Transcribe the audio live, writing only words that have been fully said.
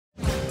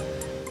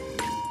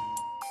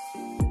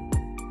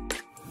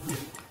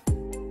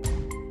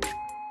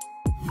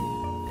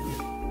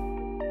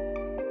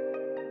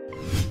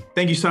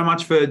Thank you so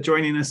much for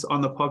joining us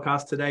on the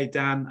podcast today,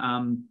 Dan.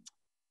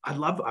 I'd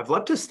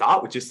love to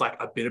start with just like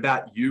a bit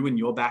about you and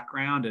your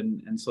background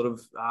and sort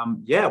of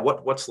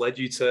what's led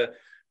you to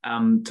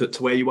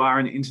where you are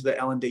and into the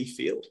L&D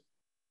field.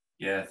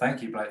 Yeah,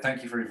 thank you, Blake.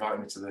 Thank you for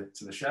inviting me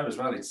to the show as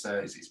well. It's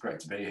great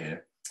to be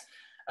here.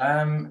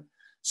 My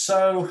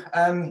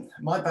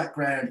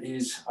background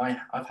is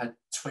I've had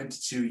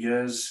 22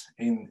 years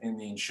in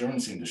the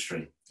insurance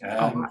industry.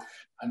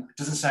 And it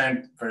doesn't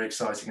sound very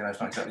exciting, and it's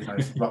not exactly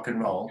most rock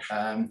and roll,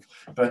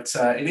 but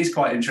it is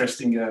quite an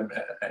interesting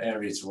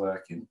area to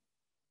work in.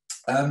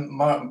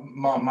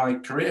 My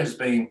career has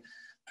been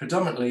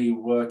predominantly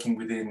working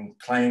within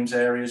claims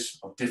areas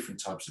of different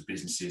types of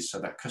businesses, so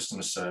that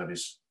customer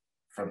service,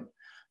 front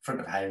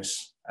of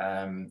house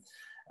part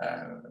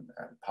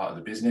of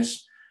the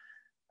business.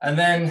 And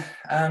then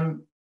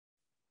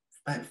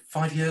about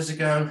 5 years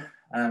ago,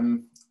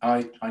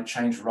 I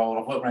changed role.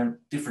 I've worked around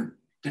different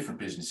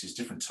businesses,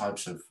 different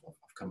types of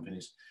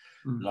companies,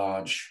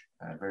 large,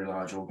 very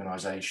large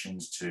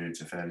organisations to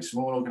fairly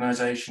small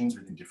organisations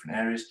within different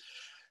areas.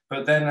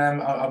 But then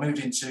I moved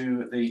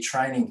into the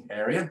training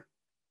area,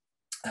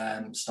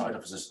 started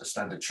off as a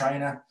standard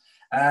trainer,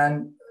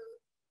 and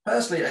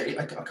personally,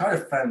 I kind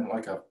of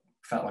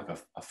felt like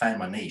I found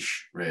my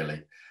niche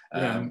really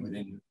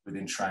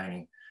within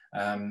training.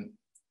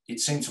 It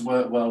seemed to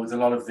work well with a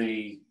lot of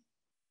the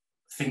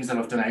things that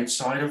I've done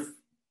outside of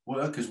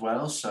work as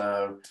well.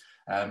 So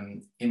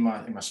in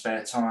my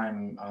spare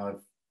time,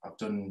 I've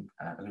done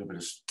a little bit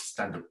of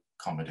stand-up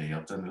comedy.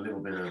 I've done a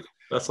little bit of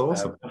that's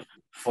awesome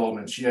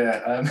performance.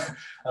 Yeah,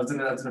 I've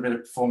done a bit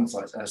of performance,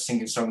 like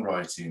singing,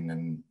 songwriting,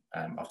 and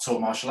I've taught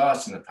martial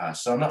arts in the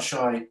past. So I'm not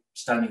shy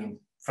standing in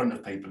front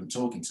of people and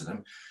talking to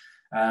them.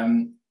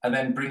 And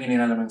then bringing in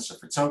elements of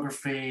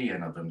photography,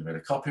 and I've done a bit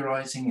of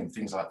copywriting and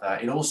things like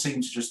that. It all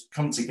seemed to just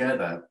come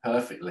together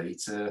perfectly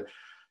to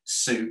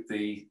suit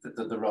the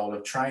role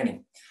of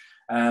training.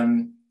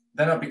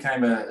 Then I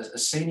became a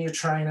senior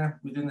trainer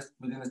within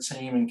the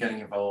team and getting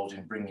involved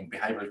in bringing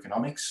behavioural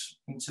economics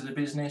into the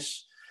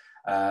business,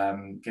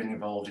 getting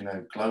involved in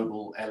a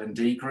global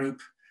L&D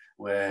group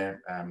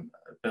where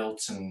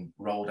built and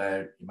rolled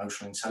out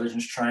emotional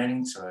intelligence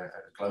training to a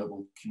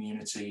global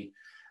community,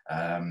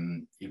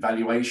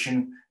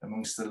 evaluation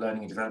amongst the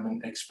learning and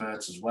development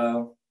experts as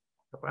well.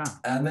 Wow.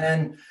 And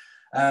then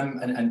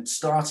and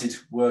started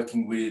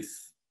working with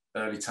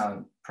early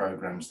talent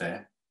programs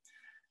there.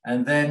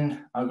 And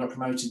then I got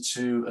promoted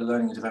to a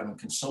learning and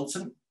development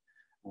consultant,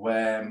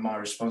 where my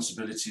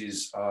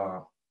responsibilities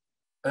are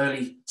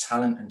early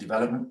talent and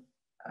development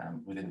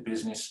within the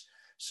business.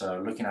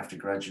 So looking after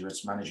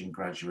graduates, managing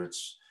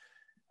graduates,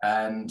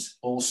 and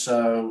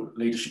also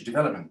leadership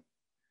development.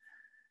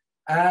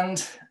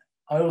 And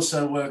I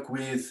also work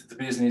with the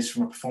business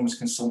from a performance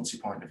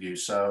consultancy point of view.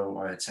 So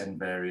I attend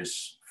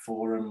various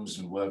forums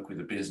and work with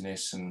the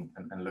business and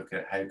look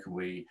at how can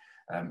we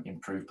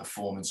improve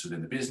performance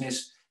within the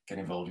business, get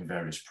involved in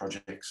various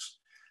projects.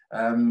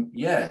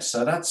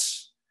 So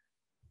that's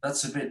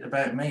a bit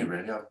about me,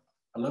 really. I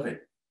love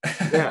it.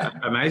 Yeah,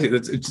 amazing.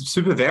 It's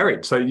super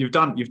varied. So you've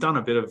done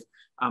a bit of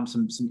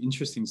some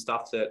interesting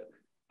stuff that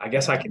I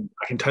guess I can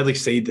totally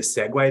see the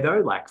segue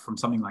though, like from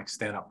something like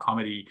stand-up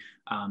comedy,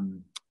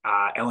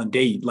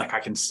 L&D. Like I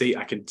can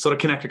sort of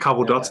connect a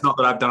couple dots. Not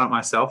that I've done it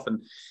myself,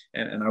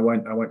 and I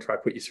won't try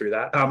to put you through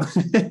that.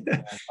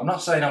 I'm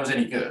not saying I was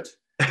any good.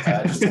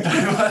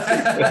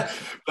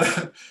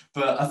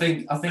 But I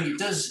think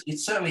it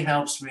certainly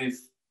helps with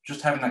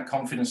just having that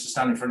confidence to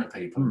stand in front of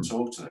people and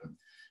talk to them.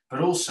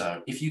 But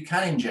also, if you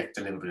can inject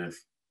a little bit of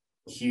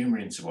humour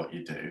into what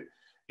you do,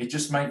 it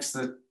just makes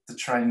the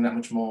training that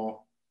much more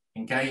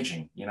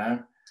engaging, you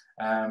know.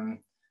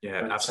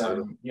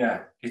 Absolutely.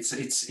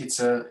 It's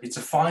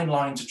a fine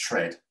line to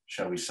tread,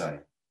 shall we say?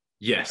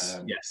 Yes.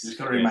 You've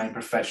got to remain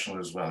professional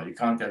as well. You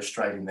can't go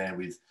straight in there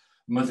with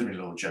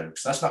mother-in-law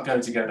jokes. That's not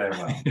going to go down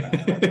well.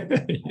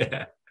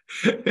 Yeah.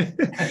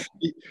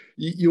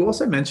 You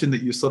also mentioned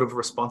that you're sort of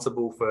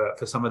responsible for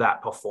some of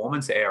that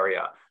performance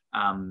area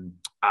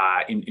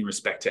in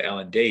respect to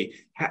L&D.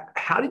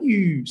 How do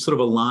you sort of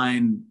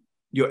align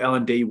your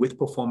L&D with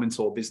performance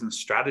or business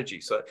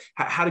strategy? So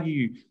how do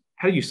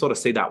you sort of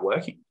see that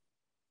working?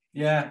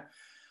 Yeah,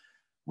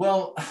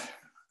 well,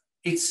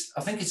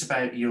 I think it's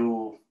about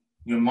your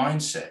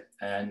mindset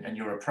and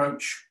your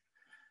approach.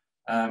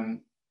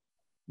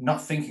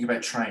 Not thinking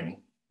about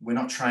training. We're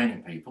not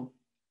training people.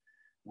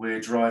 We're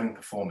driving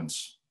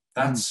performance.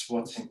 That's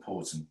what's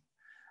important.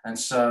 And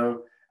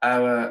so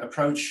our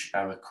approach,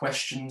 our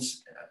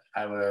questions,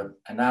 our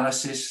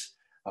analysis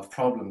of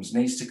problems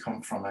needs to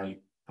come from a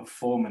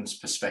performance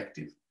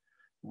perspective.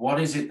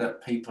 What is it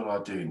that people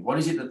are doing? What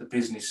is it that the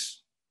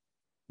business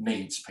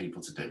needs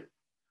people to do?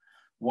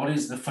 What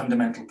is the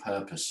fundamental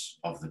purpose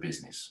of the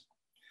business?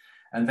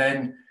 And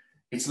then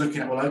it's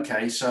looking at, well,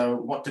 okay, so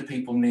what do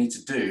people need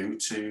to do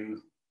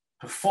to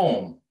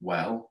perform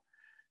well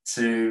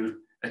to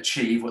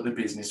achieve what the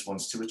business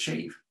wants to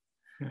achieve?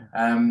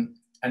 And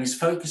it's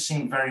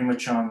focusing very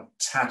much on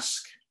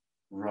task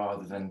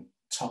rather than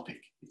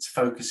topic. It's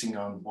focusing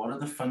on what are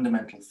the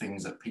fundamental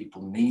things that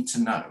people need to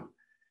know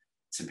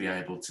to be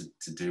able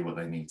to do what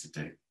they need to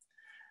do.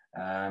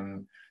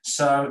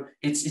 So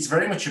it's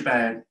very much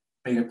about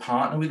being a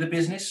partner with the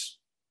business,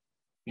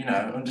 you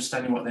know,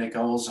 understanding what their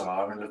goals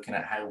are and looking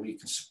at how we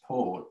can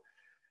support.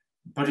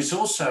 But it's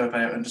also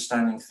about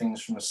understanding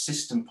things from a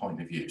system point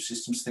of view.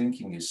 Systems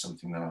thinking is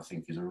something that I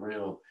think is a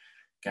real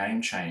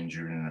game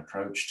changer in an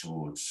approach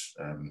towards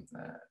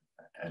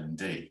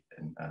L&D.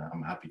 And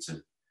I'm happy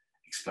to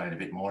explain a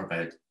bit more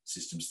about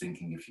systems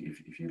thinking if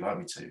you'd like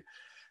me to.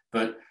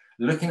 But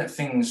looking at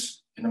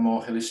things in a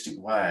more holistic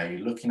way,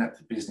 looking at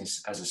the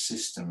business as a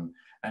system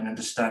and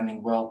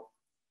understanding, well,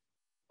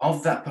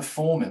 of that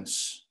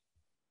performance,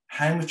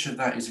 how much of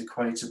that is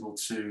equatable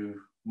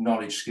to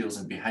knowledge, skills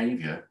and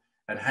behavior,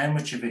 and how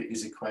much of it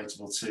is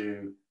equatable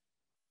to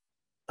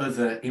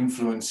other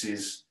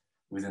influences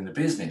within the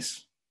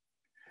business.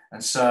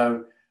 And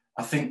so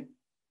I think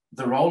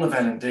the role of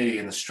L&D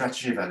and the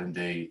strategy of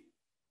L&D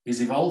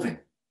is evolving.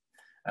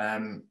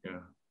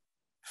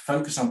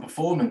 Focus on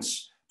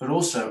performance, but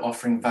also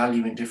offering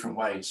value in different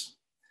ways,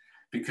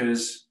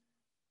 because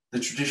the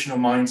traditional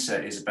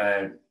mindset is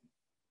about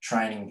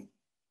training,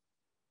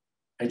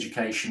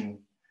 education,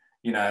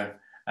 you know,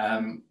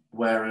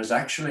 whereas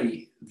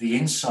actually the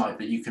insight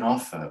that you can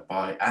offer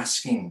by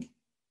asking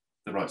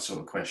the right sort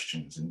of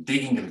questions and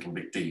digging a little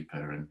bit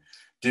deeper and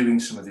doing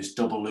some of this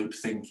double loop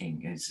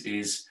thinking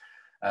is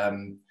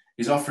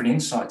offering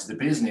insight to the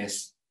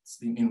business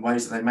in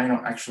ways that they may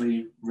not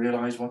actually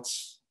realize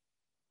what's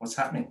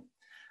happening.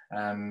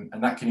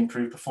 And that can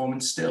improve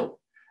performance still.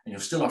 And you're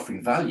still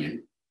offering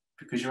value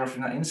because you're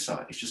offering that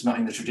insight. It's just not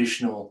in the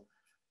traditional,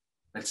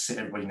 let's sit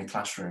everybody in the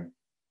classroom,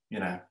 you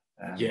know,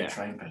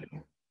 train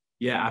people.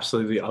 Yeah,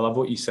 absolutely. I love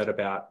what you said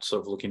about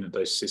sort of looking at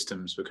those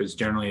systems, because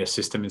generally a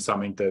system is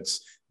something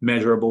that's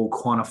measurable,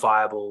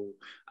 quantifiable,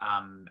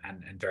 and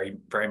very,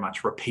 very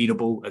much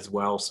repeatable as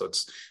well. So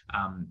it's,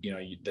 you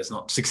know, there's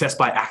not success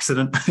by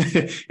accident.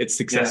 It's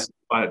success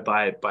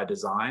by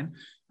design.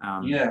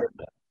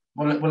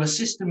 Well, a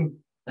system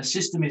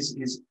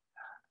is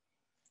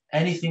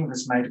anything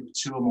that's made up of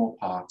two or more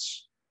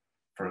parts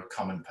for a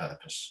common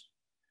purpose.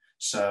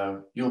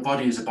 So your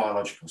body is a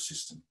biological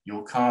system.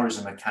 Your car is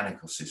a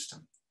mechanical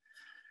system.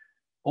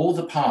 All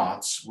the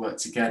parts work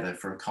together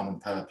for a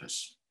common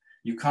purpose.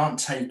 You can't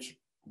take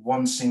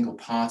one single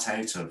part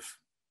out of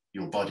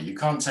your body. You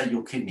can't take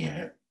your kidney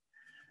out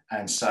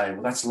and say,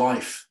 well, that's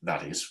life,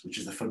 that is, which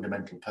is the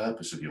fundamental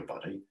purpose of your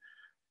body.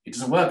 It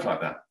doesn't work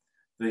like that.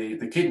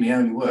 The kidney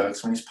only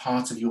works when it's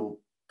part of your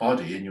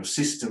body, and your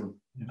system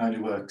only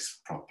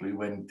works properly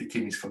when the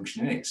kidney's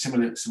functioning in it.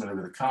 Similar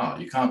with a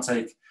car. You can't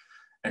take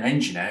an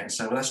engine out and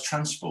say, well, that's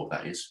transport,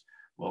 that is.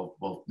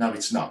 Well, no,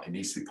 it's not. It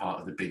needs to be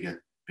part of the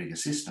bigger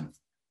system.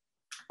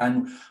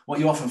 And what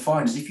you often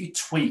find is if you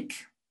tweak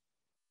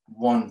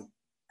one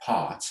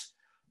part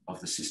of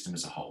the system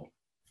as a whole,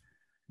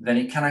 then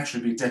it can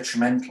actually be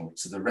detrimental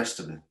to the rest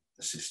of the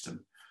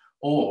system,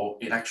 or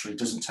it actually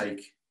doesn't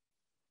take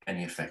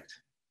any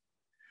effect.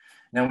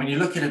 Now, when you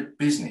look at a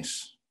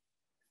business,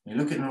 when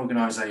you look at an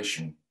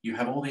organization, you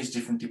have all these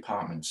different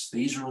departments.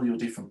 These are all your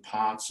different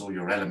parts or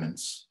your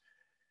elements,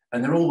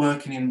 and they're all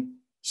working in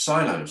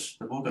silos.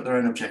 They've all got their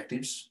own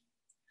objectives.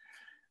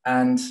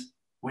 And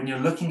when you're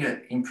looking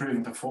at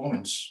improving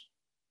performance,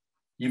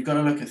 you've got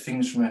to look at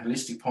things from a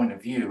holistic point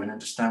of view and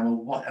understand, well,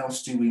 what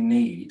else do we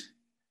need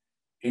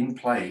in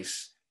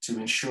place to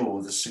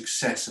ensure the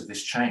success of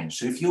this change?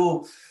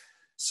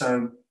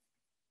 So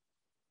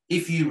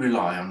if you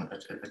rely on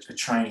a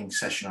training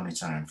session on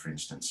its own, for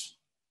instance,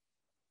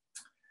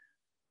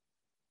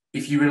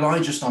 if you rely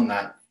just on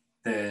that,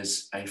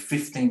 there's a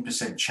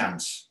 15%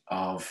 chance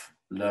of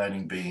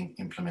learning being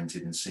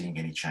implemented and seeing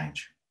any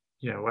change.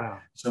 Yeah, wow.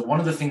 So one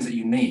of the things that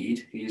you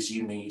need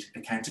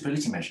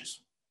accountability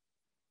measures.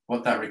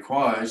 What that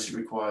requires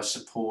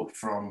support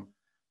from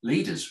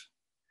leaders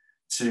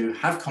to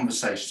have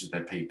conversations with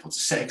their people, to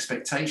set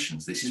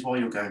expectations. This is why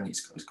you're going,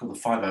 it's called the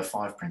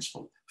 505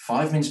 principle.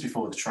 5 minutes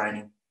before the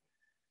training,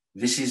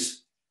 this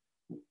is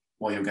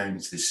why you're going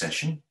into this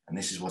session, and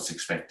this is what's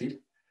expected.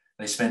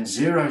 They spend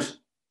 0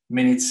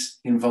 minutes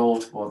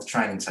involved while the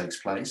training takes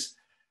place.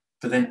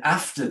 But then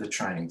after the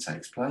training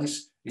takes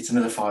place, it's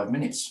another 5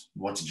 minutes.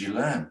 What did you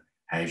learn?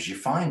 How did you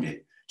find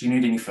it? Do you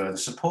need any further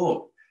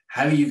support?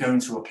 How are you going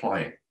to apply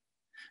it?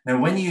 Now,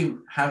 when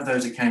you have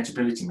those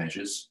accountability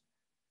measures,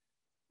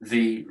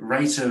 the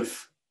rate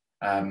of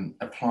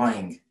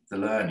applying the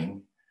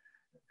learning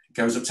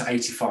goes up to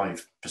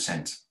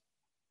 85%.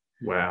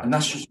 Wow. And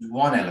that's just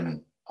one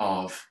element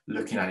of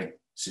looking at it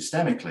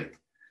systemically.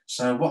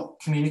 So what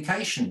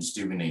communications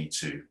do we need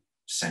to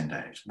send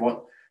out?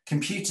 What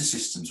computer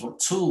systems, what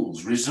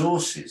tools,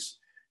 resources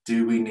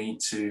do we need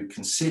to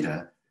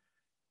consider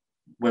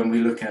when we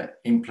look at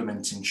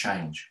implementing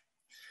change?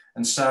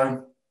 And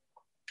so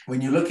when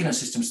you're looking at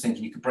systems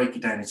thinking, you can break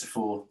it down into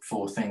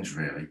four things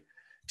really.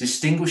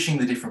 Distinguishing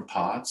the different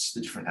parts,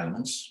 the different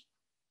elements,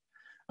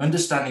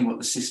 understanding what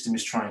the system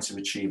is trying to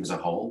achieve as a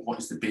whole, what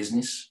is the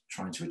business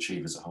trying to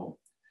achieve as a whole,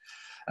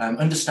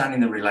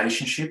 Understanding the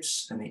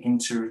relationships and the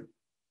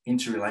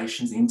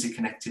interrelations, the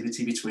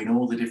interconnectivity between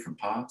all the different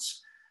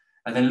parts,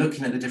 and then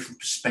looking at the different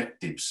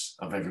perspectives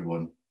of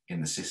everyone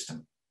in the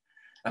system.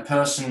 A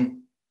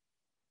person,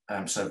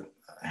 so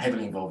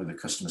heavily involved with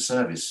the customer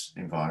service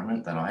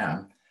environment that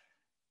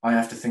I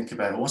have to think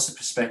about what's the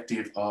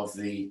perspective of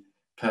the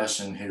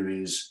person who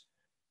is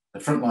the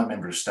frontline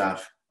member of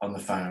staff on the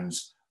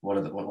phones.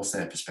 What's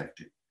their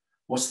perspective?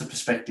 What's the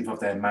perspective of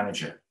their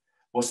manager?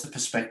 What's the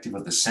perspective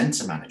of the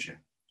centre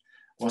manager?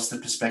 What's the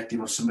perspective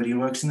of somebody who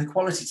works in the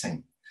quality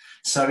team?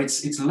 So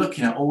it's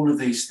looking at all of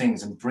these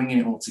things and bringing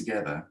it all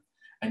together,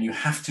 and you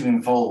have to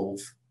involve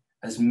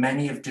as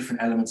many of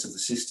different elements of the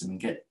system and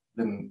get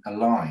them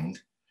aligned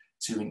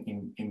to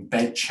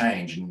embed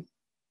change and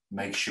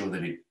make sure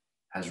that it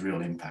has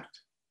real impact.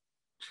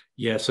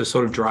 Yeah, so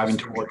sort of driving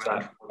towards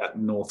that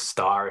North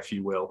Star, if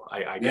you will,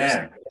 I guess,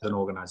 as an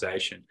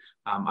organization.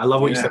 I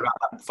love what you said about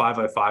that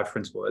 505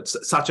 principle. It's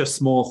such a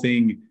small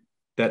thing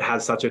that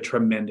has such a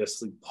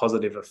tremendously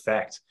positive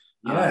effect.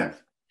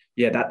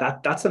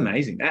 That's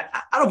amazing.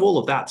 Out of all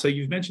of that, so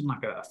you've mentioned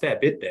like a fair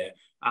bit there.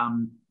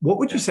 What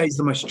would you say is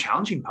the most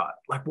challenging part?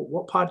 Like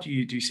what part do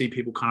you see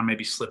people kind of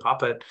maybe slip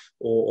up at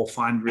or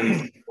find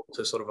really difficult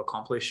to sort of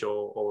accomplish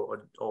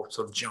or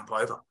sort of jump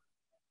over?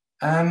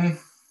 I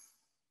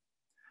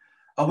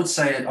would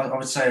say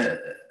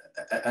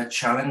a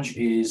challenge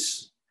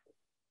is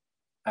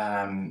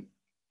the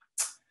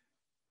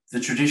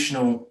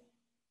traditional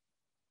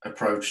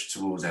approach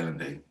towards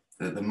L&D,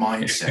 the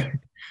mindset.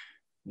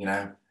 You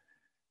know,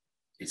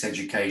 it's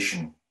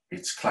education,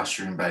 it's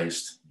classroom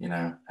based. You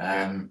know,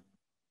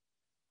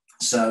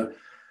 so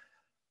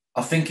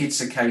I think it's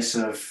a case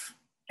of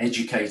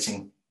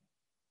educating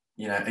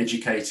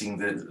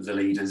the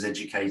leaders,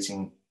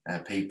 educating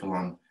people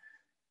on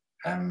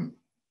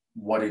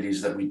what it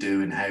is that we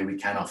do and how we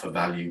can offer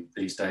value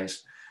these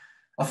days.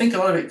 I think a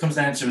lot of it comes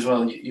down to as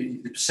well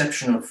the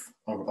perception of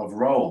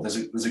role.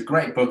 There's a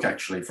great book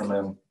actually from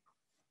a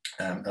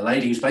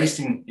lady who's based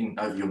in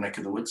over your neck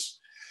of the woods.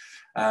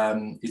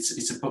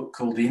 It's a book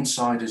called The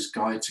Insider's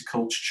Guide to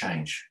Culture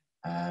Change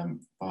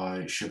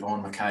by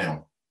Siobhan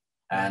McHale.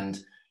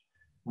 And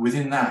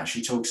within that,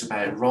 she talks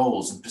about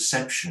roles and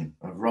perception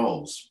of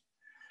roles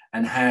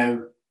and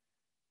how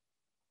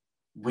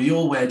we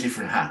all wear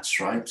different hats,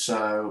 right?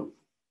 So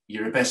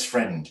you're a best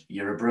friend,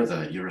 you're a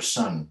brother, you're a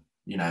son,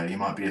 you know, you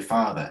might be a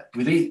father.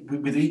 With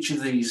each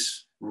of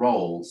these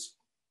roles,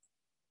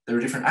 there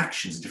are different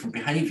actions, different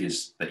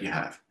behaviors that you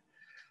have.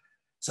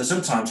 So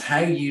sometimes how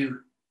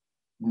you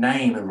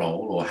name a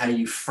role or how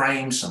you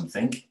frame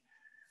something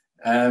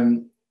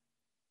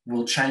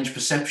will change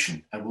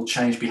perception and will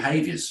change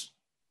behaviors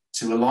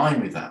to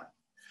align with that.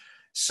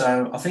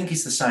 So I think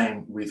it's the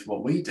same with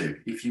what we do.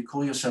 If you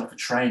call yourself a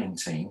training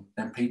team,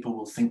 then people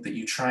will think that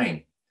you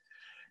train.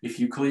 If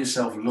you call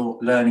yourself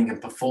learning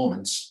and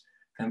performance,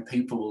 then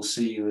people will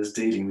see you as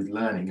dealing with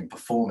learning and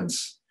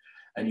performance,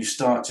 and you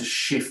start to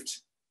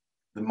shift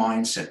the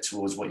mindset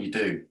towards what you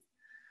do.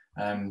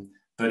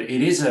 But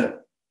it is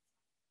about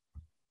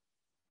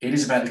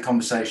the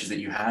conversations that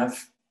you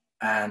have,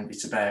 and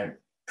it's about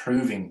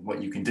proving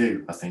what you can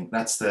do. I think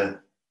that's the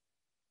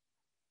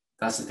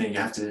thing you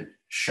have to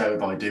show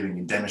by doing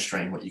and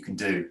demonstrating what you can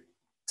do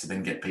to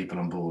then get people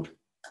on board.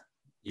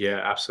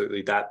 Yeah,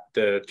 absolutely. That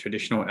the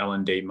traditional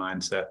L&D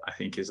mindset, I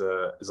think, is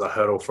a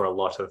hurdle for a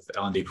lot of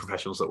L&D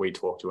professionals that we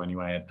talk to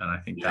anyway. And I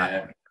think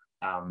that,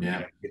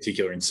 in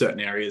particular, in certain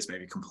areas,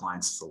 maybe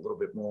compliance is a little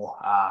bit more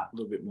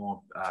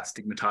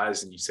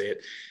stigmatized, and you see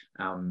it.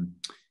 And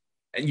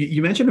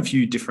you mentioned a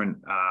few different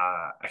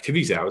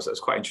activities there. I was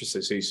quite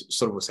interested. So you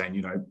sort of were saying,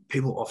 you know,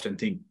 people often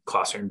think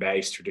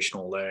classroom-based,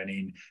 traditional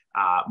learning,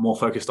 more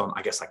focused on,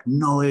 I guess, like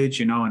knowledge,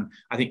 you know, and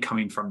I think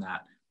coming from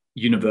that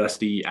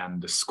university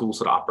and the school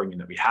sort of upbringing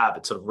that we have,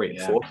 it sort of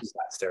reinforces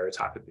that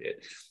stereotype a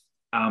bit.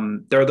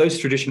 There are those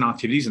traditional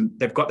activities and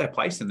they've got their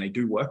place and they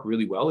do work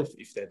really well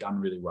if they're done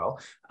really well.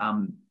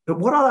 But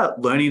what other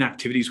learning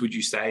activities would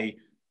you say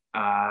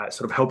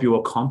sort of help you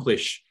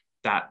accomplish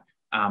that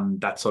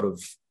sort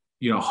of,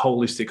 you know,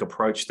 holistic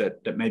approach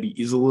that maybe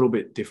is a little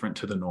bit different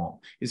to the norm?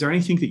 Is there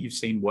anything that you've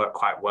seen work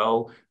quite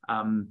well,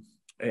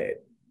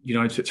 you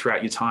know,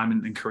 throughout your time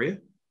and career?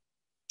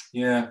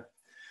 Yeah.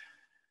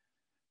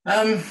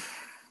 Well,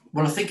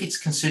 I think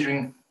it's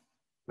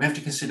we have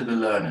to consider the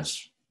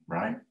learners,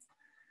 right?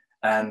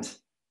 And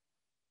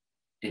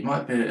it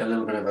might be a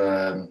little bit of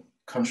a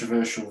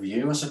controversial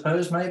view, I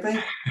suppose, maybe.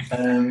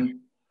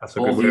 That's a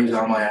all good views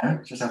are my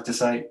own, just have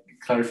to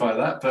clarify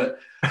that. But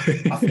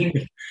I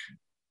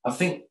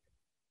think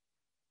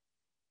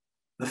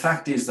the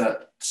fact is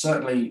that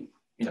certainly,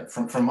 you know,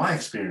 from my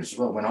experience as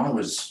well, when I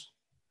was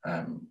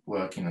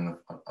working on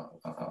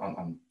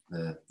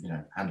the, you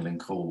know, handling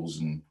calls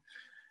and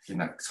in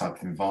that type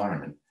of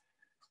environment,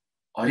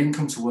 I didn't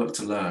come to work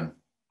to learn,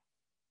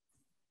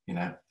 you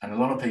know, and a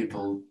lot of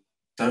people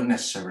don't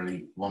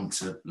necessarily want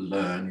to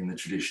learn in the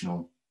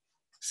traditional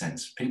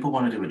sense. People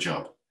want to do a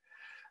job.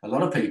 A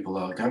lot of people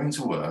are going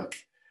to work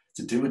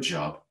to do a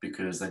job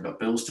because they've got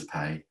bills to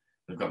pay,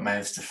 they've got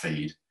mouths to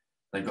feed,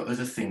 they've got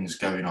other things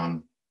going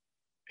on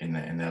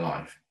in their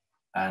life.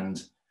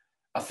 And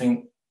I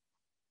think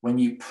when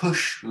you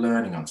push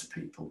learning onto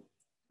people,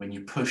 when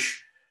you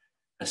push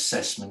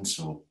assessments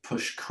or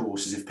push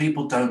courses, if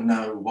people don't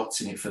know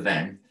what's in it for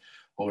them,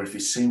 or if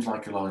it seems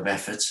like a lot of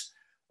effort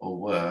or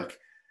work,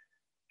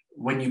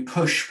 when you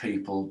push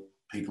people,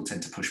 people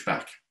tend to push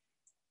back.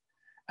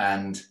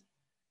 And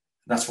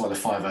that's why the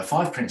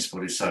 505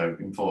 principle is so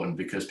important,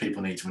 because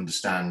people need to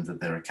understand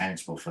that they're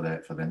accountable for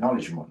their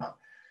knowledge and whatnot.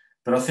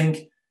 But I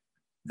think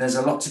there's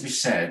a lot to be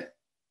said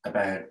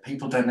about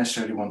people don't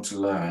necessarily want to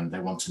learn, they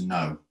want to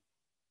know.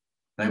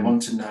 They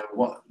want to know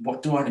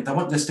what do I need. They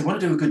want to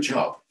do a good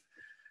job.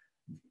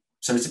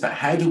 So it's about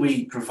how do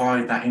we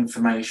provide that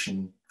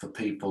information for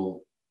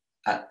people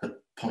at the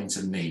point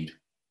of need?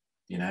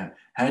 You know,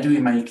 how do we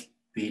make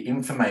the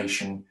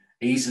information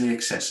easily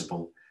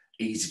accessible,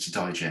 easy to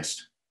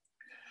digest?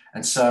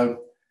 And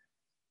so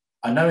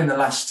I know in the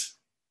last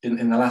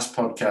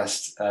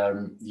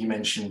podcast, you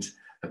mentioned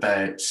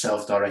about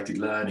self-directed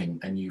learning,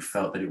 and you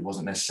felt that it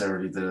wasn't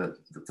necessarily the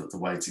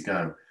way to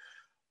go.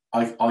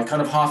 I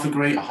kind of half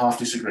agree, I half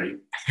disagree.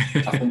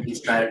 I think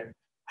it's about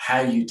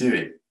how you do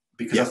it,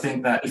 because I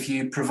think that if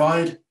you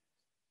provide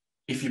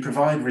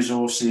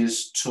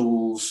resources,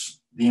 tools,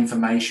 the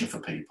information for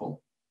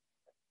people,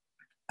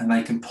 and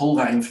they can pull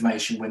that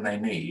information when they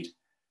need,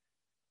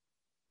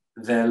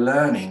 they're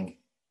learning.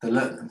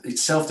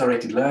 It's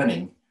self-directed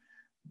learning,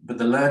 but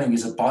the learning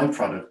is a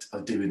byproduct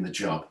of doing the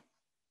job.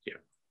 Yeah.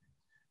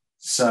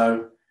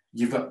 So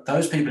you've got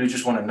those people who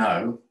just want to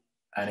know,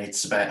 and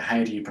it's about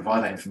how do you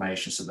provide that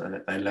information so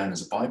that they learn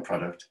as a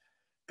byproduct.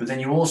 But then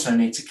you also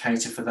need to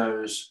cater for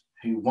those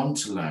who want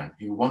to learn,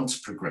 who want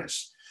to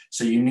progress.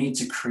 So you need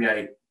to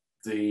create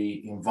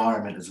the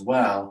environment as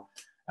well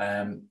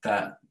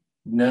that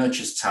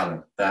nurtures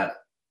talent, that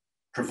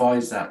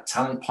provides that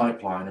talent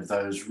pipeline of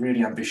those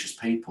really ambitious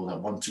people that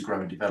want to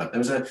grow and develop. There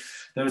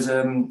was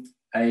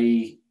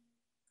a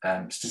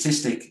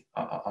statistic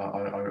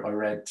I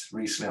read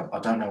recently. I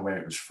don't know where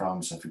it was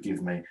from, so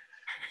forgive me,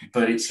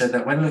 but it said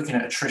that when looking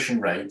at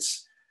attrition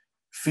rates,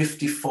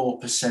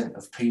 54%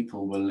 of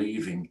people were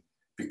leaving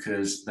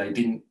because they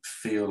didn't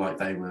feel like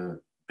they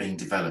were being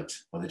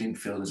developed, or they didn't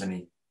feel there's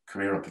any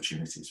career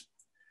opportunities.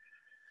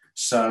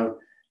 So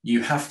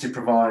you have to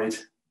provide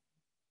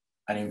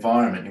an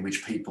environment in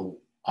which people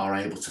are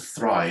able to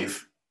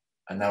thrive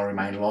and they'll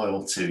remain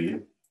loyal to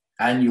you,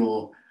 and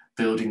you're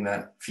building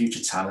that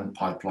future talent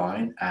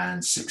pipeline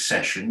and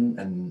succession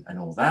and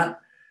all that.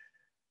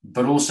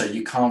 But also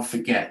you can't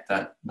forget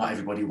that not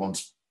everybody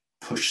wants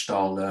push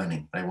style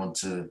learning. They want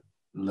to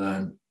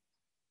learn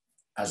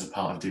as a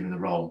part of doing the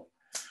role.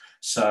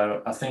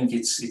 So I think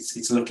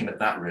it's looking at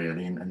that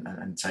really,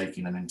 and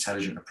taking an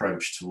intelligent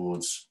approach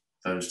towards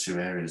those two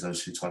areas,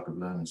 those two type of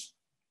learners.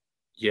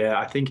 Yeah,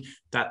 I think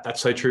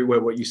that's so true.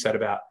 What you said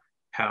about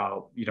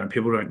how, you know,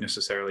 people don't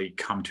necessarily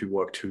come to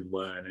work to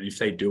learn, and if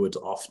they do, it's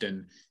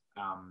often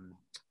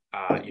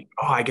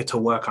I get to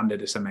work under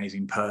this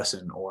amazing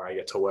person, or I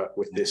get to work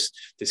with this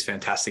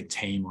fantastic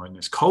team, or in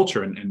this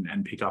culture,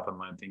 and pick up and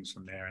learn things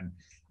from there. And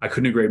I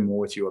couldn't agree more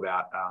with you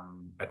about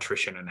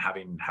attrition and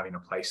having a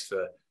place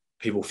for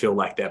people feel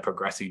like they're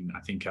progressing.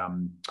 I think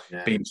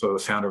being sort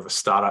of a founder of a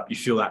startup, you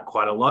feel that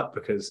quite a lot,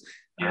 because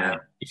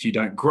if you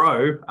don't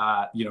grow,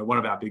 one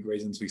of our big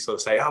reasons we sort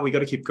of say, we got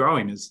to keep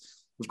growing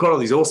is we've got all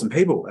these awesome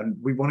people and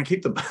we want to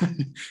keep them.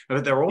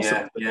 But they're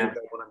awesome, but they want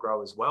to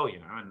grow as well,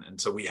 and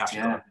so we have to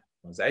grow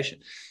organization.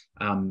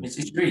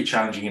 It's really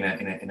challenging in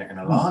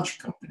a large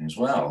company as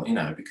well,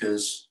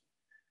 because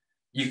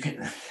you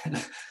can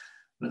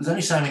there's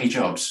only so many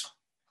jobs,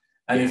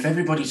 and if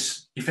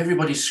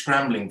everybody's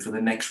scrambling for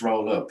the next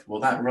role up,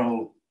 well, that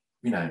role,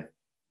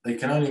 they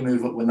can only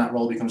move up when that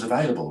role becomes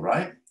available,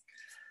 right?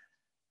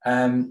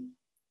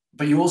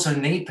 But you also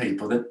need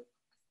people that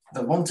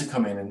want to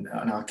come in and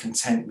are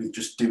content with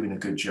just doing a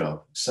good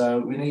job. So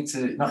we need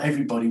to, not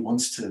everybody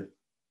wants to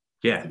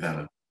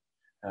develop.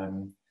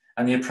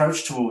 And the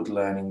approach toward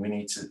learning, we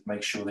need to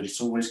make sure that it's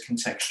always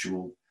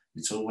contextual,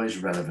 it's always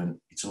relevant,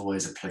 it's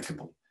always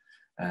applicable.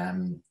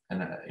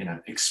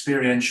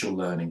 Experiential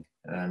learning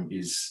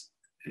is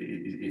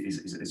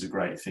a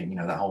great thing,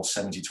 that whole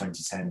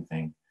 70-20-10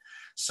 thing.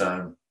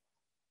 So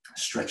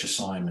stretch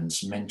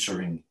assignments,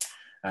 mentoring,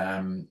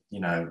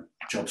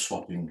 job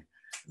swapping,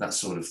 that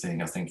sort of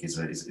thing, I think is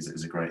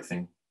a great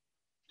thing.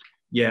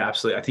 Yeah,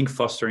 absolutely. I think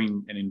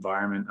fostering an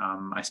environment.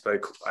 I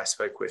spoke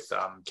with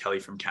Kelly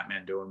from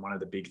Kathmandu, and one of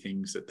the big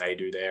things that they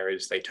do there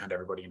is they turned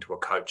everybody into a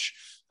coach.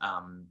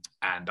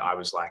 And I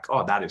was like,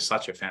 that is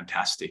such a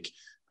fantastic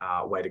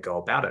way to go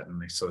about it. And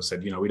they sort of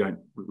said,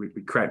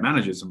 we create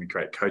managers and we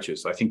create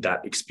coaches. So I think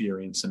that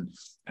experience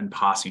and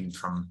passing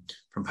from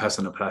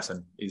person to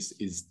person is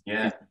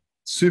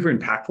super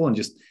impactful, and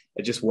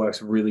it just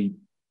works really,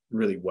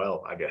 really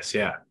well, I guess.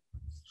 Yeah.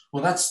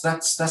 Well, that's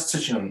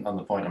touching on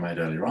the point I made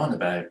earlier on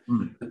about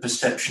the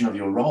perception of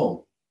your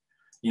role.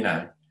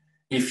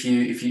 If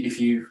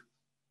you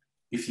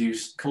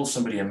call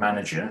somebody a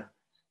manager,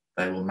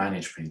 they will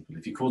manage people.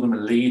 If you call them a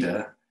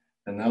leader,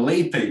 and they'll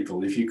lead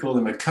people. If you call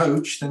them a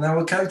coach, then they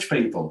will coach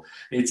people.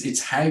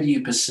 It's how do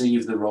you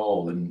perceive the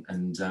role,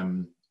 and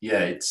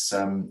yeah, it's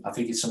I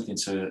think it's something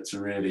to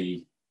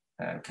really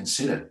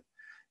consider,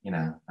 you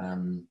know,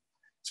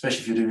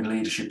 especially if you're doing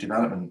leadership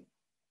development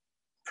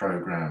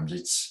programs.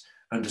 It's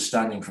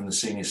understanding from the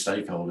senior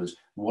stakeholders,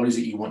 what is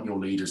it you want your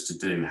leaders to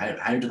do?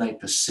 How do they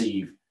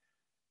perceive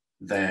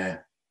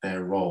their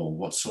role?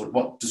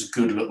 What does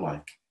good look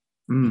like?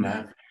 You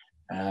know,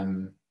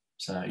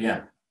 so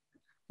yeah.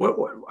 What,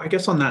 I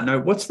guess on that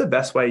note, what's the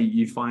best way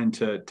you find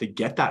to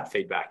get that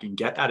feedback and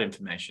get that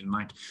information?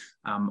 Like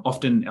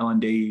often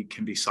L&D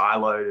can be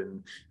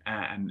siloed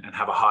and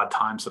have a hard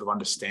time sort of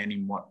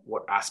understanding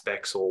what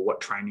aspects or what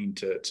training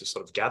to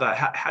sort of gather.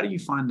 How do you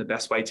find the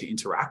best way to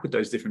interact with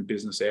those different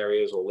business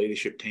areas or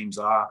leadership teams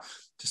are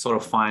to sort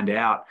of find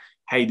out,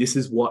 hey, this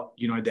is what,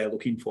 you know, they're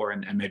looking for,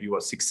 and maybe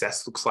what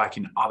success looks like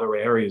in other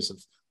areas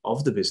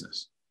of the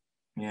business?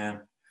 Yeah.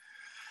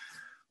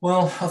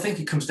 Well, I think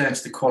it comes down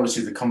to the quality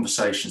of the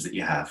conversations that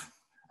you have.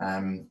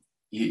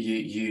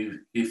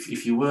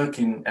 If you work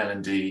in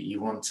L&D,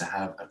 you want to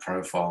have a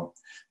profile.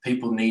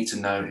 People need to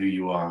know who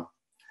you are.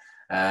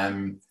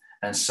 And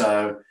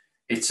so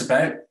it's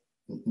about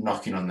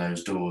knocking on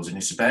those doors, and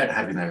it's about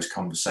having those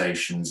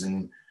conversations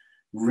and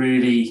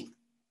really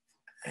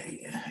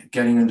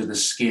getting under the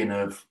skin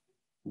of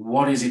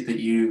what is it that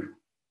you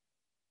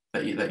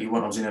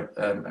want. I was in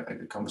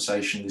a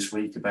conversation this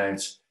week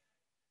about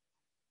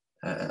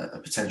a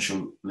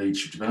potential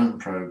leadership development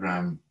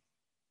program,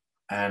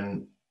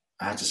 and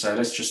I had to say,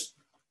 let's just,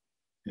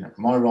 you know,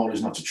 my role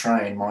is not to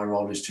train, my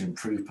role is to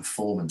improve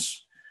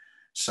performance.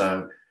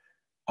 So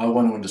I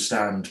want to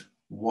understand,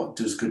 what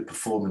does good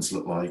performance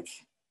look like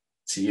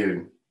to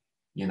you?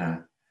 You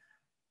know,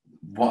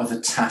 what are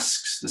the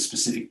tasks, the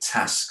specific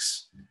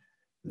tasks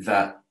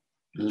that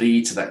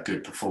lead to that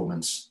good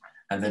performance?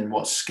 And then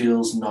what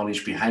skills,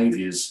 knowledge,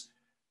 behaviors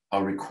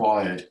are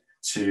required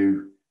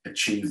to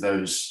achieve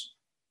those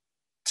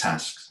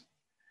tasks?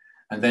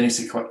 And then it's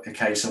a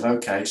case of,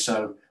 okay,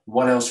 so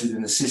what else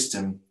within the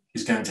system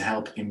is going to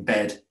help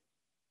embed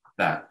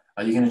that?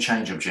 Are you going to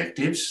change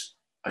objectives?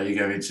 Are you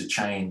going to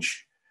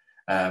change,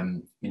 are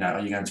you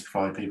going to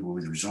provide people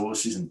with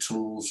resources and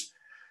tools?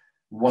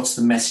 What's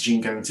the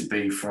messaging going to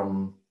be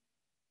from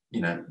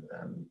the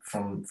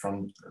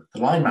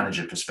line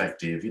manager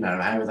perspective? You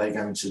know, how are they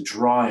going to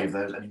drive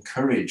those and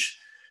encourage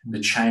the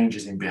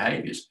changes in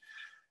behaviors?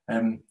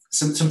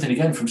 Something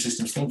again from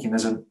systems thinking.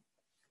 There's a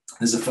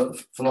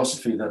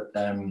philosophy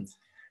that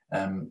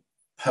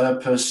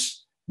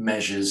purpose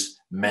measures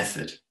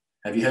method.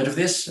 Have you heard of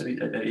this? Are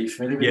you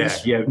familiar with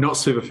this? Yeah, not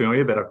super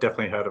familiar, but I've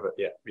definitely heard of it.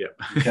 Yeah.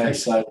 Okay,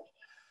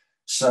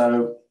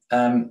 so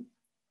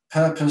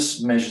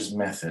purpose measures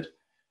method.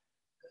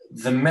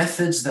 The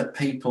methods that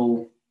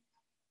people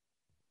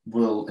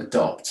will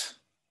adopt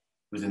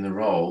within the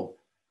role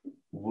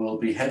will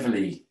be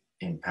heavily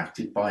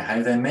impacted by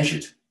how they're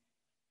measured.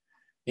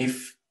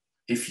 If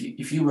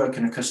you work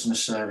in a customer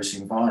service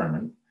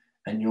environment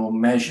and you're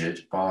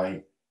measured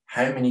by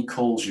how many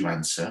calls you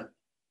answer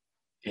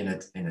in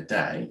a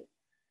day,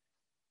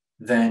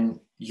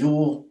 then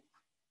the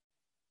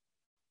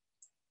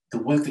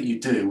work that you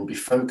do will be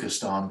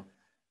focused on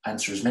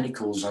answer as many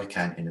calls as I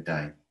can in a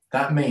day.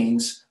 That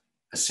means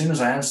as soon as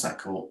I answer that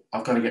call,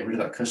 I've got to get rid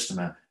of that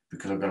customer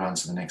because I've got to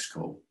answer the next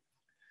call.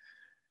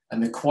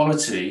 And the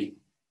quality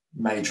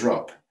may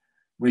drop,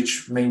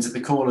 which means that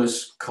the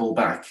callers call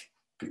back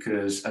and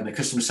the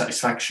customer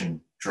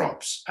satisfaction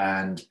drops.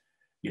 And,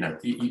 you know,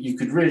 you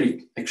could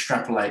really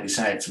extrapolate this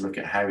out to look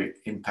at how it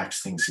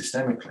impacts things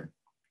systemically.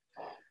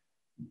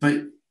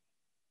 But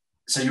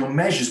so your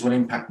measures will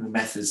impact the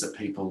methods that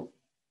people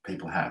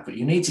have. But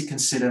you need to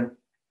consider,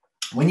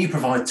 when you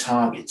provide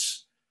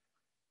targets,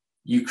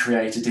 you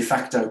create a de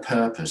facto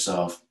purpose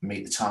of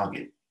meet the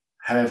target,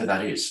 however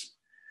that is.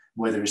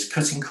 Whether it's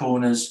cutting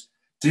corners,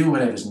 do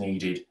whatever's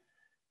needed,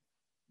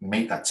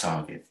 meet that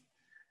target.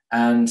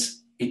 And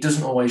it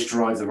doesn't always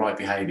drive the right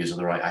behaviors or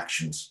the right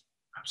actions.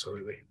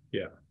 Absolutely,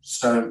 yeah.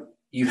 So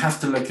you have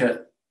to look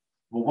at,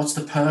 well, what's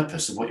the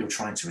purpose of what you're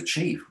trying to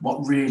achieve? What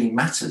really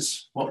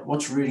matters?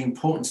 What's really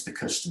important to the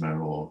customer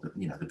or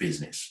the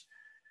business?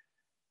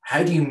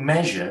 How do you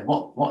measure?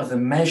 What are the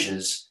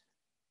measures,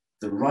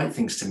 the right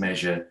things to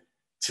measure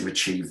to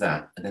achieve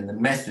that? And then the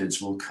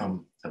methods will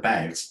come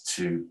about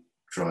to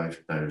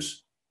drive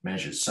those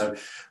measures. So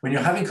when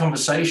you're having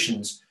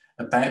conversations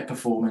about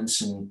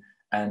performance and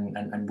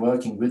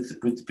working with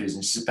the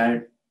business, it's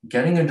about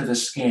getting under the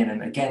skin.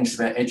 And again, it's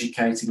about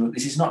educating. Look,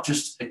 this is not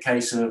just a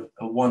case of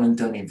a one and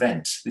done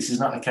event. This is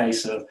not a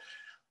case of,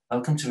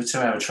 I'll come to a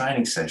 2-hour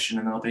training session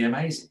and they'll be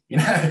amazing.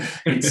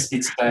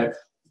 It's about,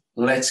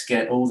 let's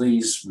get all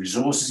these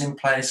resources in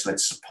place.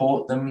 Let's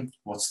support them.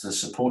 What's the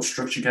support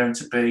structure going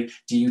to be?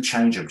 Do you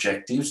change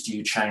objectives? Do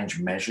you change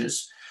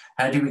measures?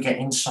 How do we get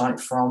insight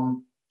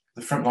from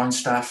the frontline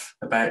staff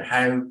about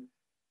how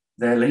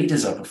their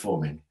leaders are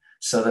performing,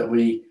 so that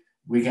we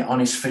get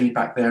honest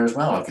feedback there as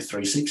well, like a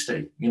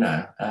 360,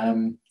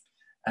 and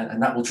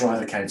that will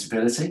drive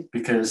accountability,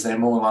 because they're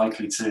more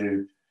likely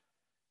to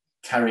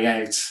carry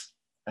out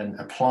and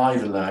apply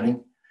the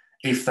learning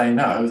if they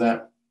know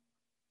that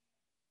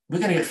we're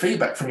going to get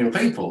feedback from your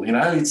people.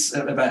 It's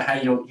about how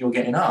you're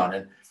getting on,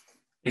 and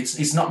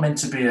it's not meant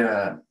to be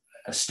a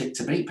stick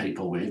to beat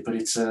people with, but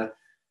it's a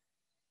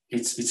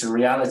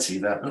reality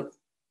that, look,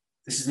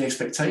 this is the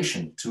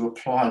expectation to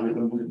apply.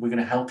 We're going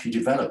to help you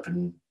develop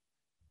and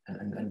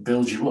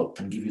build you up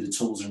and give you the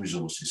tools and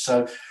resources.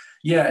 So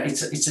yeah,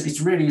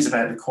 it really is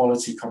about the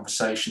quality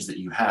conversations that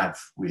you have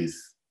with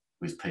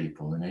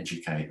people, and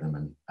educate them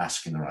and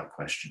asking the right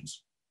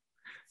questions.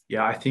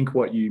 Yeah, I think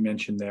what you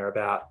mentioned there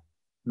about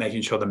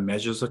making sure the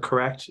measures are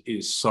correct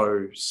is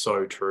so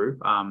true.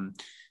 And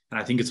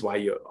I think it's why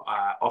you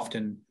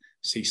often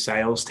see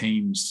sales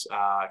teams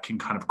can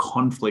kind of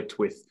conflict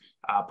with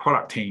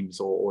product teams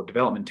or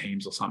development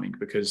teams or something,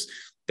 because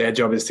their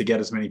job is to get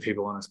as many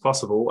people on as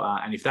possible.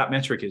 And if that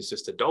metric is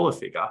just a dollar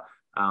figure,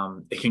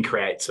 it can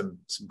create some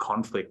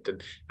conflict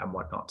and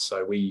whatnot.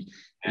 So I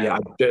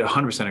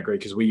 100% agree,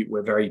 because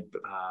we're very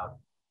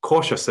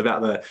cautious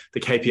about the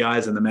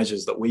KPIs and the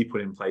measures that we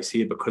put in place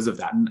here because of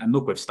that. And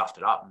look, we've stuffed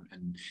it up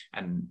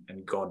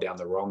and gone down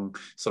the wrong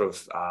sort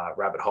of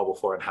rabbit hole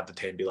before, and had the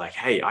team be like,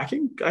 hey, I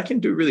can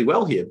do really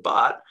well here,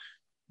 but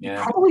you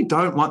probably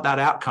don't want that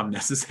outcome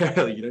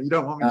necessarily. You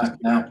don't want me just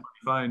picking up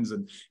phones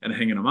and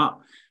hanging them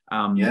up.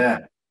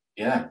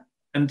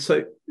 And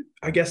so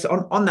I guess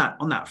on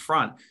that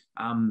front,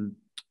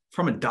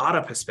 from a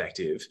data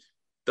perspective,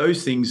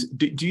 those things,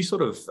 do you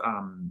sort of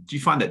do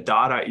you find that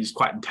data is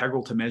quite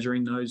integral to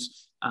measuring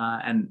those?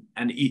 And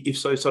if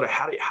so, sort of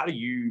how do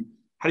you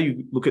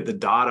look at the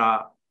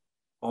data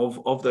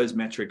of those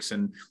metrics,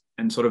 and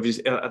sort of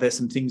are there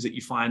some things that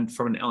you find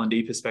from an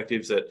L&D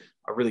perspective that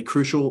are really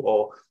crucial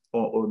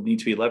or need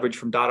to be leveraged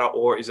from data,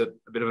 or is it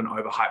a bit of an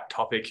overhyped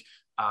topic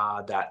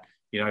that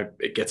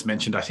it gets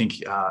mentioned, I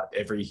think,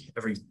 every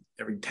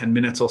 10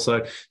 minutes or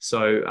so.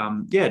 So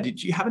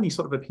did you have any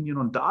sort of opinion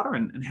on data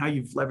and how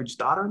you've leveraged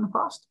data in the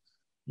past?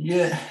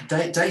 Yeah,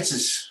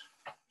 data's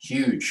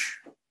huge.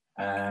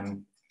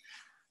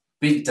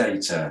 Big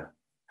data,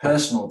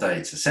 personal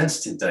data,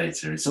 sensitive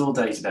data, it's all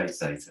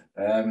data.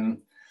 And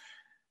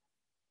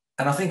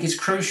I think it's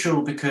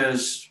crucial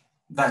because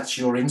that's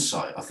your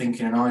insight. I think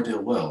in an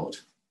ideal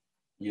world,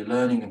 your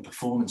learning and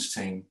performance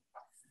team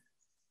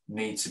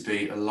need to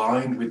be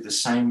aligned with the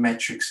same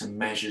metrics and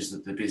measures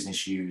that the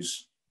business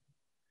use,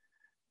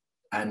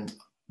 and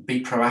be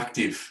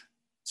proactive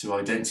to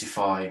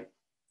identify,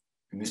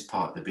 in this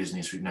part of the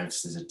business, we've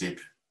noticed there's a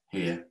dip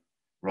here.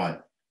 Right,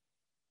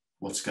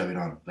 what's going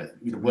on?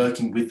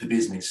 Working with the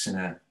business in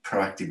a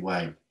proactive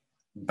way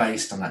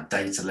based on that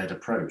data-led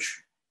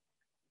approach.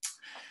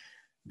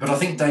 But I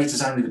think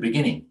data's only the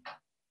beginning.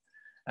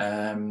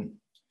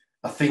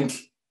 I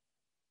think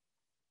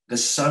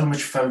there's so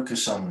much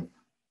focus on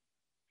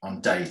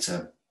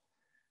data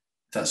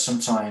that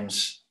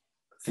sometimes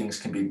things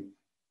can be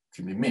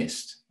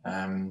missed.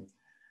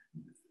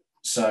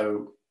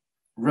 So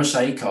Russ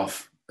Acorn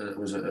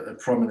was a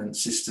prominent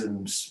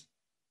systems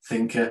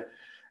thinker.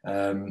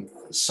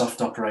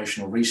 Soft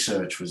operational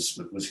research was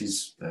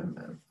his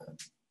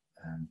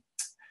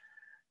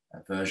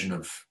version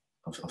of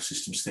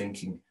systems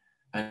thinking.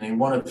 And in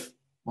one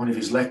of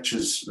his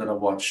lectures that I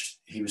watched,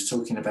 he was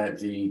talking about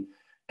the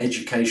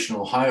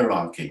educational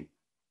hierarchy.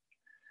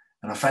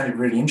 And I found it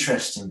really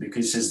interesting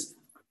because he says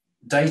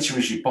data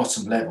is your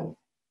bottom level.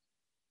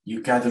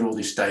 You gather all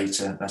this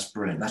data, that's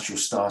brilliant, that's your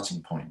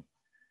starting point.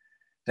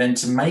 Then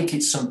to make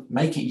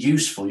it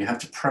useful, you have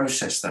to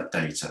process that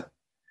data.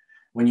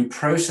 When you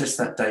process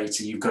that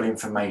data, you've got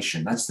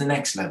information. That's the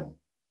next level.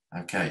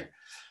 Okay.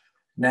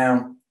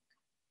 Now,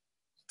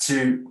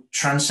 to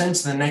transcend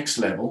to the next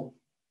level,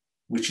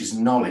 which is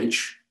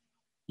knowledge,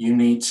 you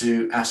need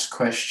to ask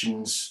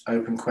questions,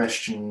 open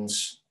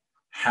questions,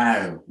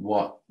 how,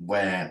 what,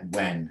 where,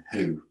 when,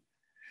 who.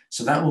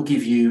 So that will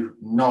give you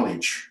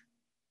knowledge.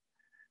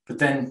 But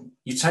then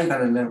you take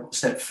that a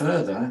step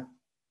further.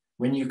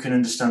 When you can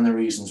understand the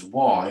reasons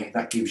why,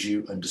 that gives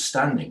you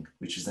understanding,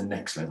 which is the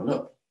next level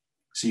up.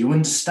 So you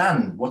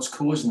understand what's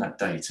causing that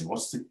data,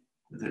 what's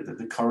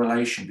the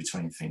correlation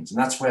between things. And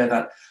that's where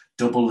that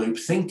double loop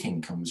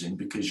thinking comes in,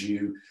 because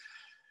you're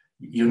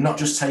not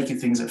just taking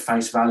things at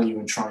face value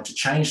and trying to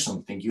change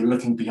something. You're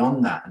looking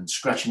beyond that and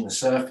scratching the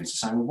surface and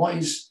saying, well,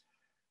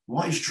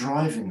 what is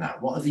driving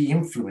that? What are the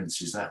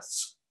influences that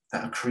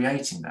are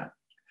creating that?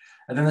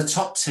 And then the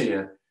top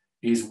tier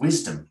is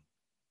wisdom.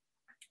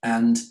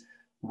 And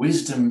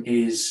wisdom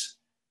is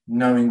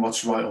knowing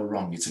what's right or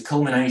wrong. It's a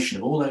culmination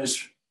of all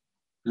those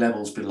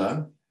levels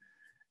below.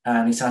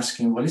 And it's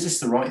asking, well, is this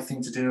the right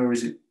thing to do, or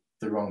is it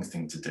the wrong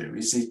thing to do?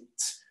 Is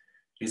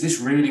this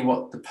really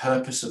what the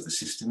purpose of the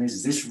system is?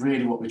 Is this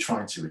really what we're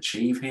trying to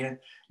achieve here?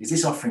 Is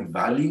this offering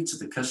value to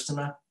the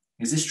customer?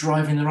 Is this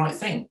driving the right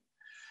thing?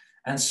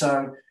 And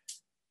so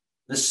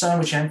there's so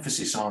much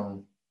emphasis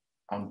on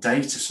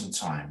data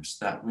sometimes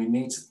that we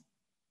need to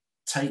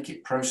take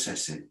it,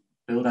 process it,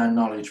 build our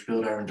knowledge,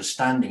 build our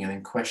understanding, and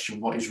then question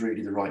what is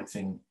really the right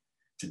thing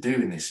to do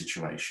in this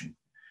situation.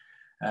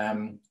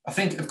 I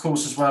think, of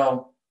course, as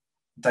well,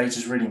 data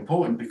is really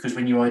important, because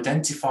when you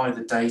identify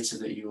the data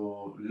that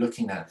you're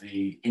looking at,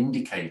 the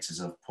indicators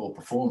of poor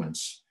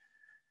performance,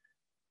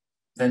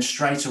 then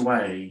straight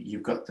away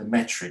you've got the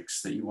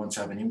metrics that you want to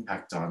have an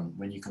impact on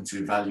when you come to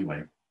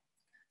evaluate.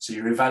 So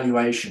your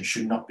evaluation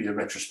should not be a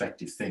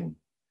retrospective thing.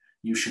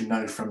 You should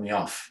know from the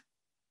off,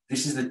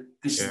 this is the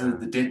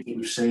dip that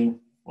we've seen.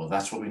 Well,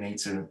 that's what we need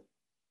to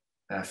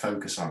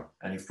focus on.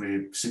 And if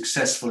we're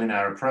successful in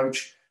our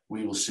approach,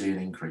 we will see an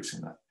increase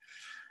in that.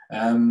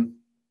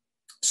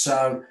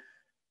 So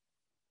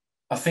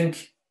I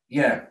think,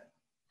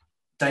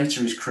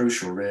 data is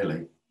crucial,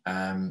 really.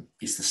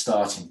 It's the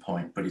starting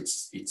point, but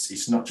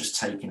it's not just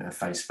taking it at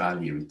face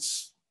value.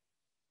 It's,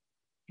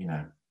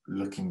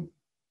 looking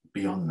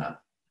beyond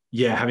that.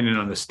 Yeah, having an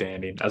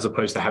understanding as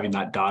opposed to having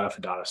that data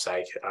for data's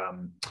sake.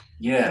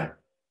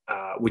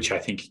 Which I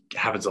think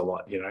happens a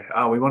lot.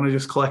 We want to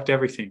just collect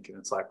everything, and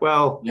it's like,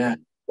 well,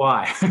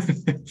 why?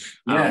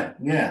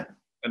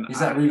 And is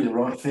that really the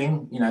right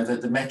thing?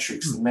 The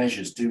metrics, the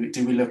measures. Do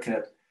we look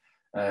at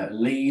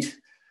lead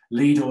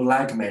or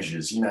lag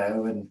measures?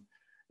 And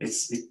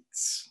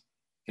it's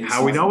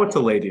how we know what's a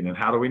leading and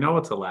how do we know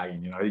what's a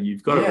lagging?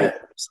 You've got to really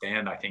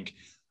understand. I think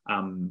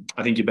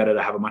you're better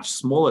to have a much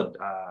smaller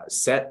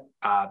set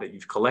that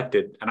you've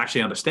collected and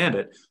actually understand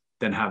it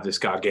than have this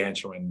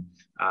gargantuan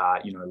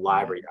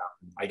library.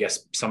 I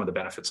guess some of the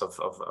benefits of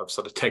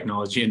sort of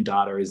technology and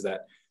data is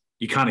that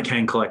you kind of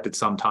can collect it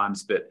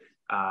sometimes, but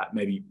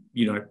maybe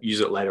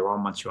use it later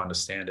on once you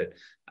understand it.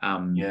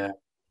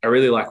 I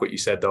really like what you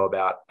said though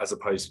about, as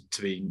opposed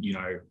to being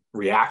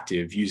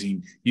reactive,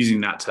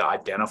 using that to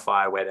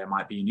identify where there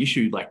might be an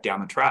issue like down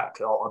the track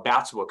or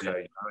about to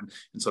occur,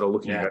 and sort of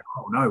looking at,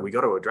 oh no, we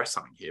got to address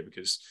something here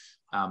because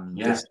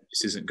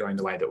this isn't going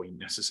the way that we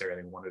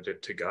necessarily wanted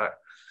it to go.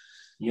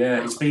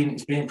 Yeah, it's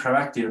being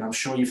proactive, and I'm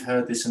sure you've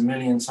heard this a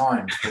million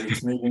times, but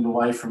it's moving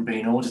away from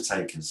being order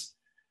takers.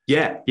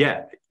 Yeah,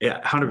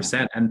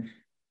 100%.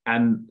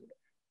 And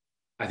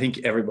I think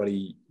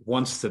everybody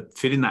wants to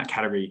fit in that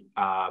category,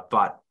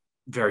 but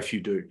very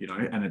few do,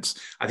 and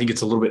I think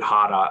it's a little bit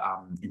harder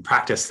in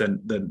practice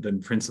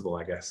than principle,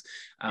 I guess.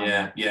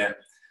 Like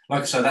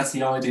I said, that's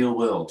the ideal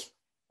world.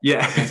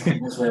 Yeah.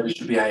 That's where we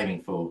should be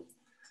aiming for.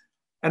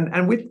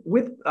 And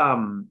with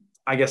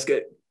I guess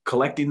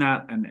collecting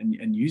that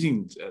and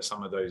using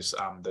some of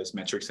those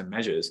metrics and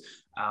measures,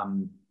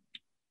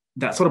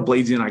 that sort of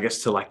bleeds in, I guess,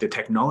 to like the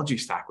technology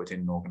stack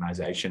within an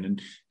organization,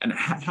 and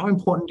how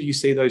important do you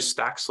see those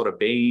stacks sort of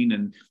being,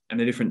 and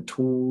the different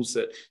tools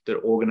that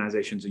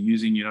organizations are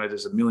using?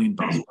 There's a million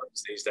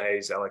buzzwords these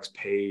days: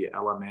 LXP,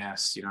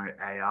 LMS,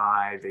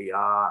 AI,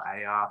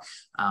 VR, AR,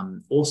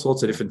 all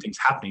sorts of different things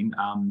happening.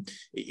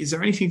 Is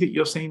there anything that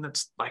you're seeing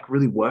that's like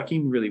really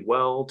working really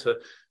well to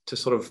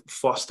sort of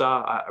foster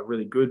a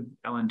really good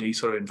L&D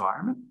sort of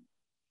environment?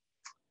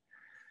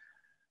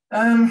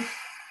 I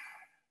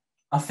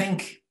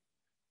think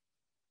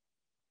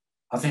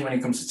when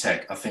it comes to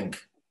tech, I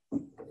think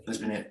there's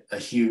been a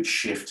huge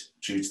shift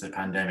due to the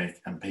pandemic,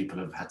 and people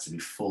have had to be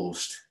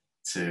forced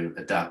to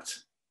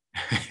adapt.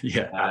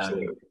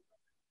 Absolutely.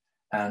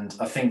 And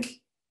I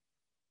think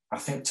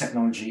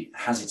technology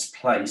has its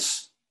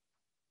place,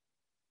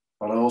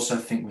 but I also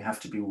think we have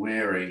to be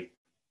wary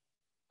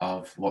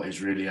of what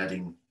is really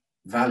adding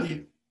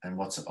value and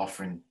what's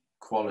offering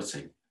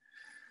quality.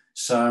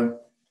 So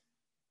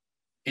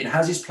it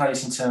has its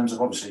place in terms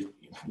of, obviously,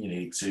 you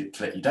need to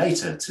collect your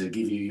data to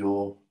give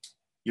you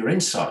your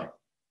insight,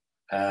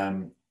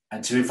 and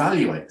to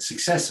evaluate the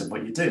success of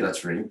what you do.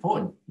 That's really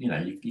important.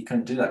 You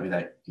can't do that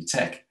without your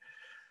tech.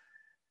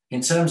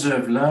 In terms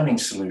of learning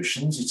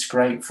solutions, it's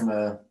great from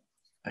a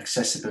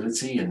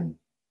accessibility and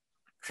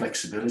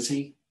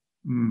flexibility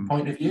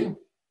point of view.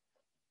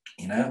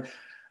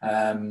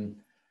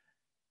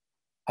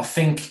 I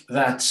think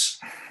that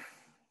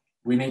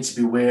we need to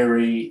be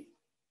wary.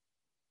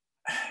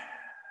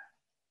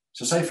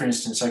 So say, for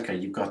instance, okay,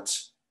 you've got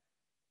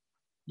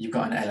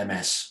an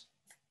LMS,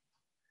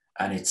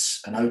 and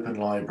it's an open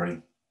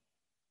library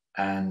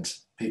and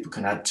people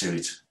can add to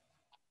it.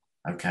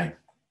 Okay,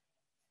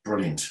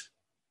 brilliant.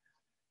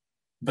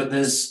 But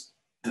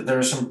there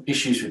are some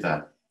issues with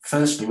that.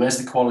 Firstly, where's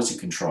the quality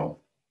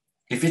control?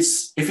 If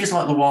it's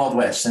like the Wild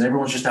West and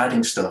everyone's just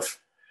adding stuff,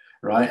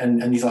 right?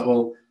 And he's like,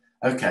 well,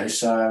 okay,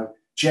 so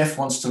Jeff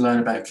wants to learn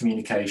about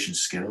communication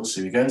skills.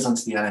 So he goes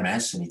onto the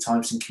LMS and he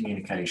types in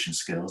communication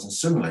skills, and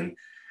suddenly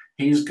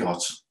he's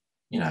got,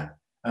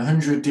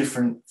 100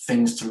 different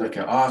things to look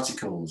at,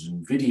 articles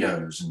and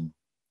videos and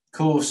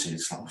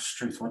courses. Like,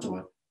 truth, what do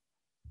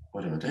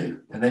I do?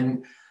 And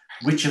then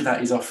which of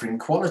that is offering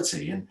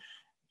quality? And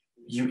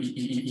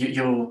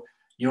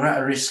you're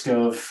at a risk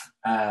of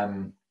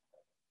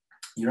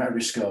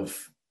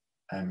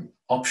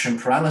option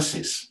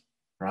paralysis,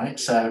 right?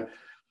 So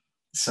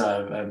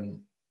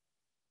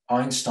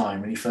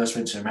Einstein, when he first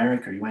went to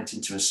America, he went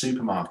into a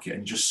supermarket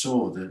and just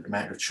saw the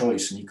amount of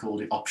choice, and he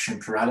called it option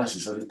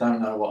paralysis. I don't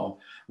know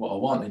what I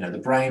want. The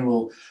brain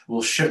will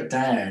shut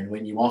down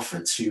when you offer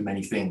too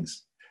many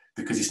things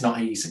because it's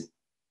not easy.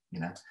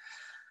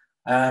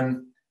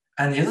 And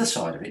the other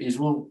side of it is,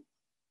 well,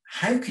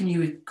 how can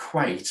you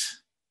equate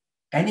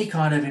any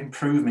kind of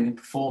improvement in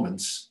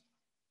performance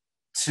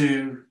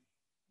to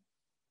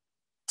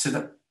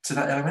that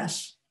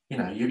LMS? You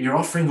know, you're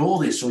offering all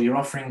this, or you're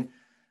offering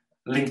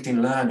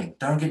LinkedIn Learning.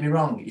 Don't get me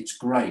wrong, it's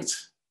great,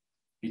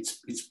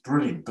 it's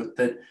brilliant, but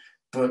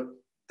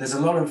there's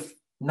a lot of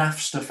naff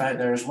stuff out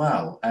there as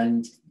well,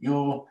 and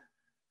you're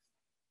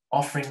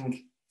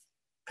offering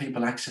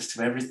people access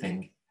to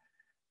everything.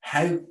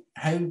 How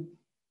do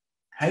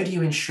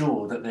you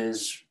ensure that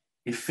there's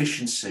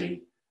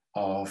efficiency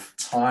of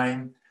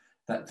time,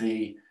 that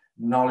the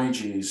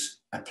knowledge is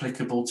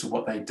applicable to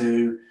what they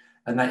do,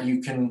 and that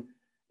you can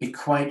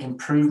equate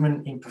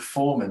improvement in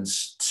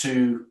performance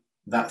to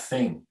that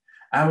thing?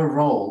 Our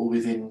role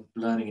within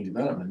learning and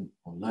development,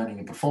 or learning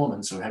and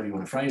performance, or however you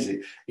want to phrase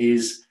it,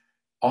 is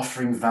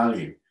offering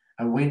value.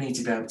 And we need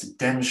to be able to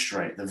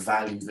demonstrate the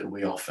value that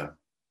we offer.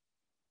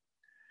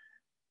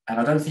 And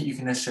I don't think you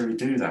can necessarily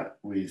do that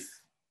with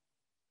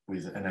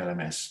an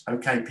LMS.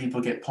 Okay,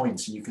 people get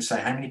points, and you can say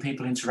how many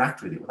people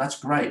interact with it. Well, that's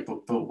great,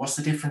 but what's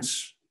the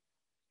difference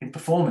in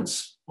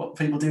performance? What are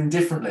people doing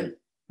differently?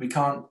 We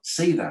can't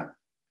see that.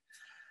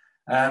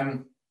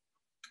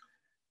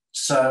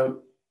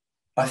 So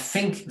I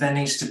think there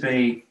needs to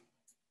be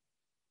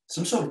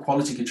some sort of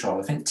quality control.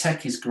 I think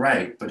tech is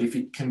great, but if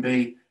it can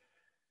be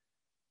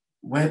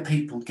where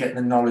people get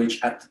the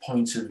knowledge at the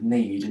point of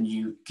need, and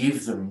you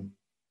give them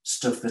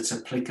stuff that's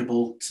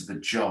applicable to the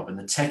job, and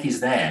the tech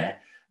is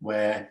there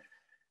where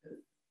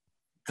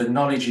the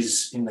knowledge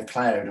is in the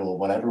cloud or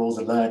whatever, all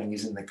the learning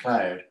is in the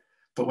cloud.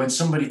 But when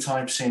somebody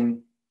types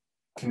in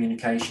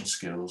communication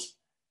skills,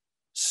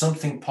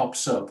 something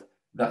pops up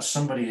that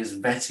somebody has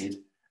vetted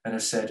and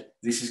has said,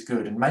 this is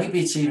good. And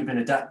maybe it's even been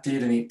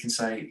adapted, and it can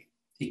say,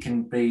 it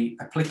can be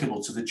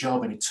applicable to the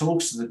job, and it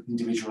talks to the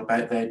individual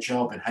about their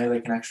job and how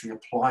they can actually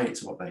apply it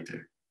to what they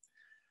do.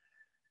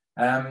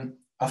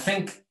 I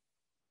think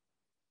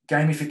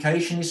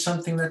gamification is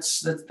something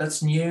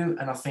that's new,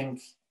 and I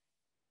think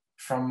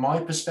from my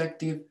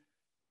perspective,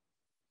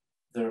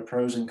 there are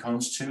pros and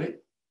cons to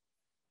it.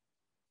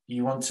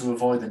 You want to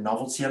avoid the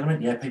novelty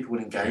element. Yeah, people will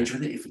engage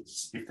with it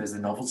if there's a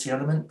novelty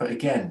element, but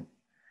again,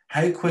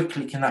 how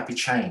quickly can that be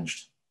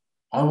changed?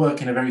 I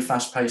work in a very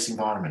fast-paced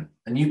environment.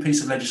 A new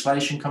piece of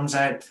legislation comes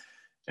out,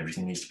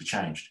 everything needs to be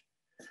changed.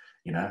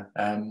 You know,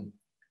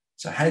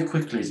 so how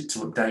quickly is it to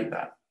update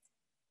that?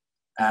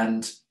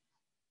 And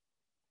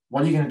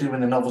what are you going to do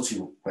when the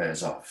novelty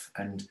wears off?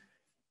 And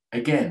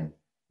again,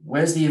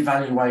 where's the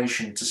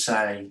evaluation to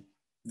say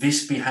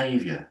this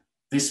behavior,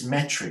 this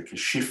metric has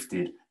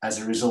shifted as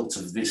a result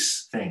of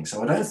this thing?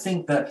 So I don't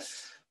think that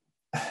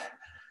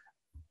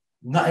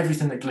not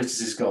everything that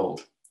glitters is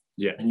gold.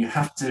 Yeah. And you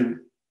have to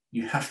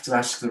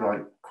ask the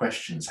right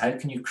questions. How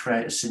can you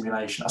create a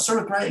simulation? I saw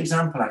a great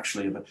example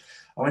actually.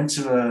 I went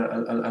to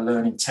a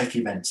learning tech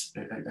event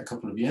a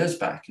couple of years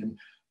back, and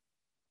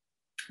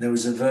there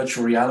was a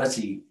virtual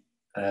reality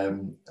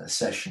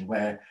session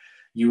where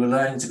you were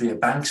learning to be a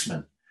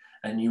banksman,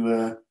 and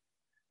there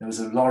was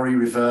a lorry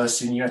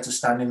reversing, you had to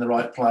stand in the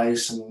right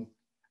place and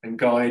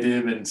guide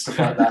him and stuff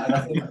like that. And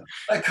I think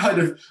that kind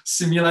of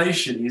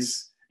simulation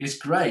is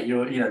great.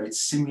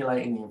 It's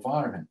simulating the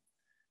environment.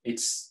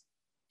 It's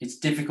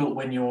difficult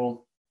when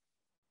you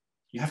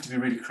have to be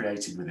really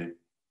creative with it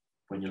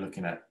when you're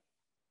looking at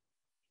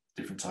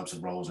different types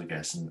of roles, I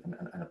guess, and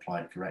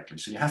apply it correctly.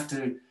 So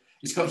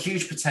it's got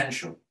huge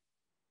potential,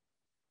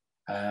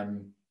 but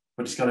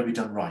it's got to be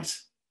done right.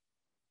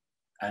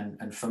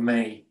 And for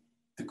me,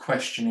 the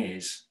question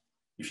is,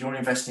 if you're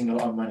investing a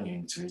lot of money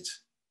into it,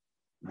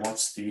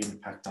 what's the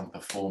impact on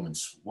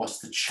performance? What's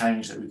the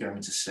change that we're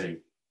going to see?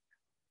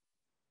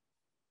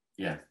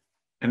 Yeah.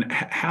 And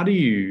how do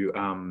you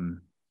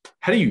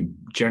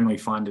generally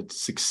find it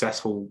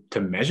successful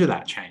to measure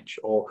that change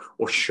or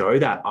show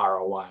that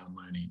ROI on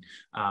learning?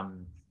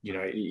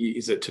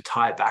 Is it to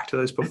tie it back to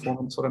those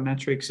performance sort of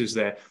metrics? Is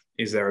there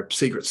a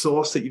secret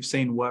sauce that you've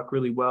seen work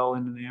really well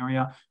in an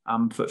area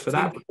for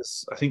that?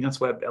 Because I think that's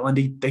where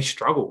L&D, they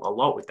struggle a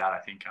lot with that. I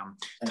think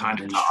tying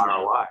it to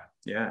ROI.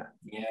 Yeah.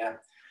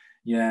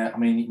 I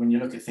mean, when you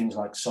look at things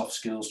like soft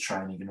skills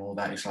training and all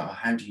that, it's like,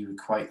 how do you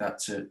equate that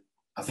to?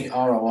 I think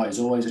ROI is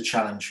always a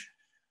challenge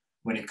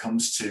when it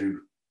comes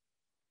to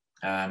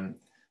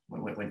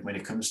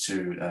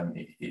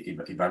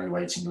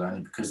evaluating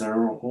learning, because there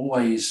are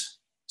always,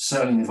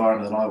 certainly in the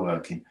environment that I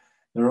work in,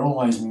 there are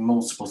always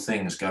multiple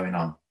things going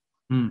on.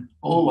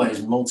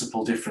 Always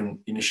multiple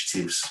different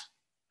initiatives,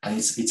 and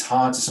it's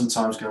hard to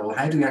sometimes go, well,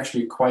 how do we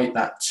actually equate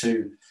that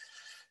to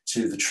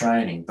the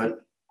training?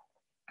 But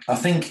I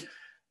think,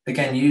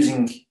 again,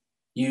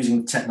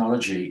 using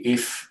technology,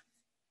 if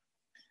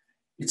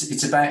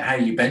it's about how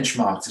you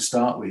benchmark to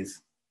start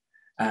with,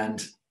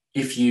 and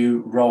if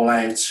you roll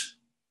out,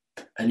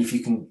 and if you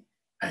can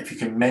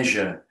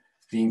measure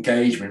the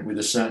engagement with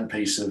a certain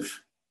piece of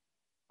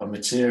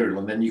material,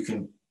 and then you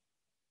can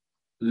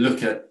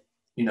look at,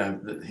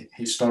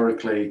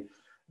 historically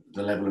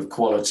the level of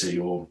quality,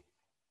 or,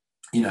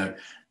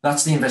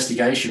 that's the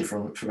investigation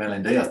from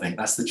L&D. I think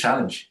that's the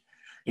challenge.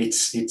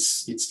 It's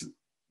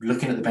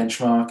looking at the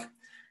benchmark,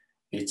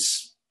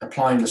 It's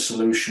applying the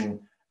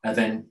solution and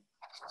then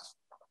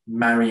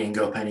marrying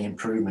up any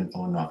improvement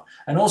or not.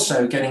 And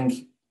also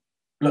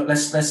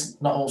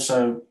let's not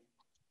also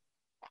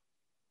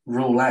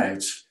rule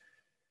out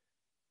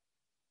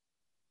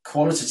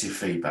qualitative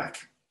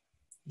feedback,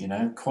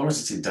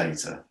 qualitative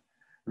data,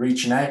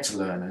 reaching out to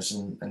learners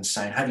and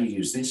saying, have you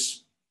used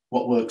this?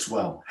 What works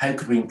well? How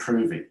could we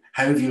improve it?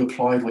 How have you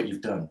applied what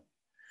you've done?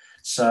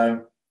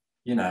 So,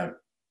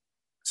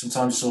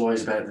 sometimes it's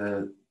always about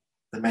the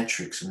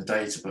metrics and the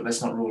data, but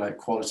let's not rule out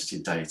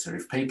qualitative data.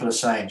 If people are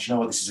saying, do you know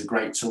what, this is a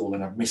great tool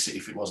and I'd miss it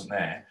if it wasn't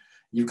there,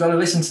 you've got to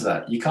listen to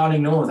that. You can't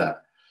ignore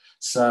that.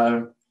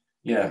 So,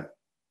 yeah.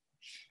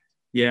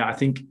 Yeah, I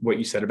think what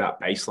you said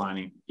about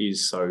baselining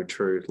is so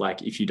true.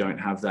 Like if you don't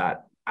have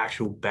that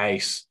actual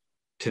base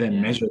to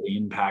then measure the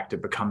impact,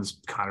 it becomes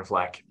kind of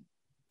like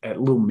a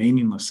little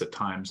meaningless at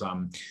times.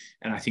 And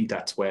I think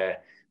that's where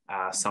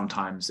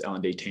sometimes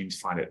L&D teams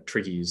find it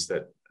tricky, is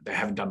that they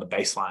haven't done the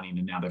baselining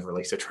and now they've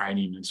released a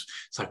training.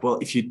 It's like, well,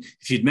 if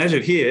you'd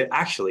measured here,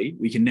 actually,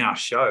 we can now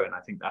show. And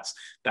I think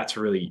that's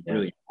really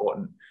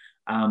important.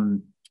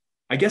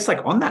 I guess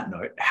like on that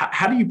note,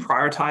 how do you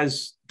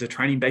prioritize the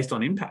training based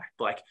on impact?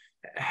 Like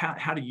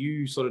how do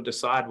you sort of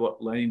decide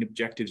what learning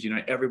objectives,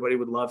 everybody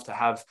would love to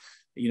have,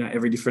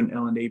 every different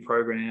L&D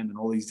program and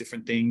all these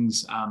different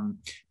things.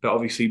 But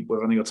obviously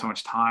we've only got so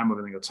much time. We've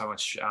only got so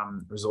much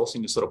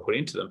resourcing to sort of put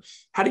into them.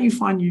 How do you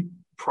find you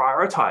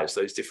prioritize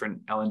those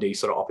different L&D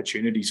sort of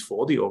opportunities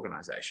for the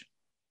organization?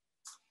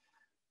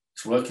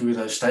 It's working with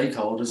those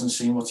stakeholders and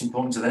seeing what's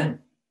important to them.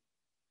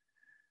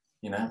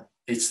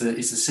 It's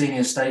the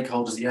senior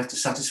stakeholders that you have to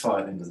satisfy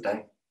at the end of the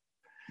day.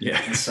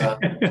 Yeah. And so,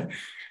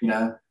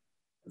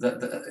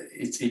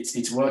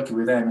 it's working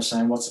with them and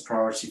saying, what's the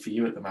priority for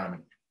you at the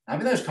moment?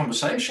 Having those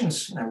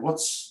conversations,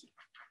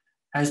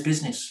 how's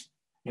business?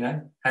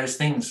 How's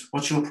things?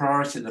 What's your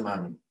priority at the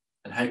moment?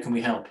 And how can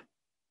we help?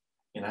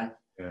 Yeah.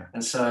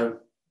 And so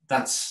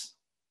that's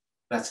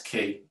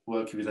key,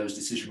 working with those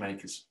decision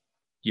makers.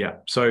 Yeah.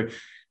 So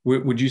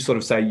would you sort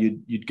of say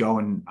you'd go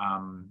and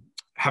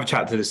have a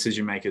chat to the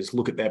decision makers,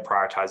 look at their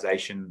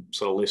prioritization,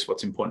 sort of list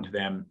what's important to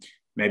them,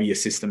 maybe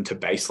assist them to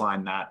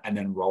baseline that, and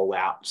then roll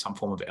out some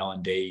form of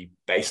L&D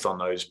based on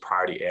those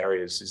priority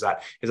areas? Is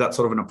that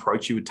sort of an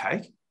approach you would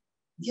take?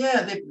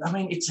 Yeah,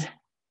 it's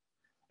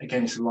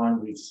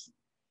aligned with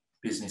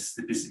business.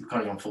 We've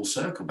kind of gone full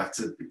circle back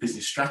to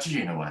business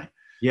strategy in a way.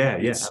 Yeah,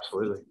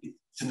 absolutely.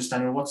 It's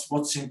understanding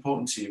what's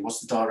important to you, what's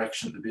the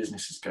direction that the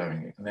business is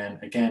going, and then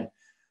again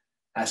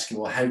asking,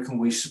 well, how can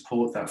we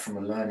support that from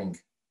a learning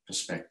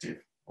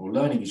perspective? Or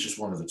learning is just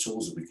one of the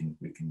tools that we can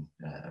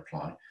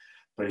apply,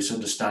 but it's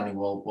understanding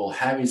well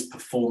how is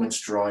performance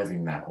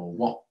driving that, or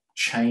what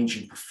change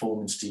in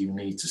performance do you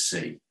need to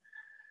see,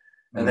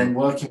 and then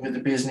working with the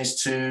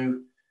business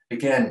to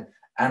again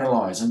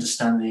analyze,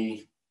 understand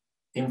the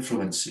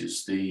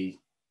influences, the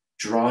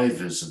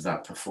drivers of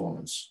that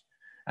performance.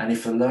 And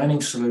if a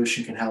learning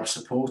solution can help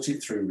support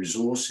it through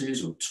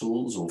resources or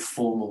tools or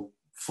formal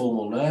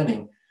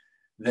learning,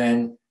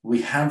 then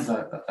we have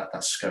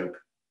that scope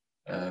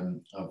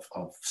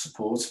of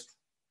support.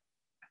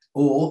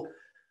 Or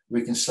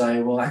we can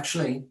say, well,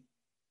 actually,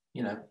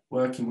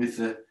 working with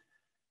the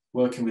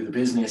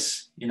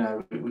business,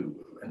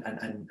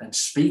 and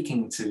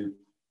speaking to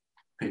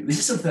people. This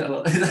is something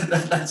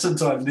that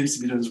sometimes needs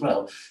to be done as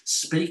well.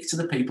 Speak to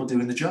the people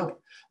doing the job.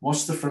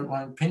 What's the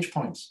frontline pinch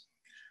points?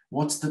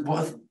 What's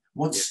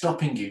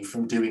stopping you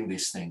from doing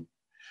this thing?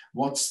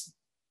 What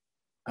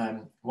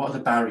are the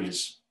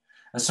barriers?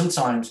 And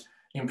sometimes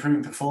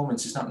improving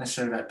performance is not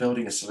necessarily about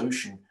building a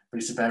solution, but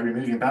it's about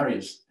removing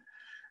barriers.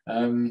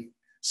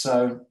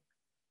 So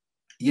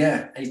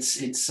yeah,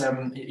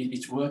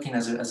 it's working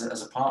as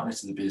a partner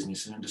to the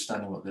business and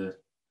understanding what the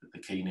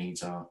key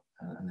needs are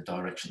and the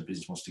direction the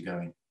business wants to go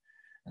in,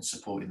 and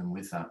supporting them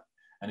with that.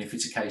 And if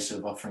it's a case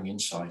of offering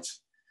insight,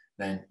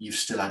 then you've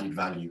still added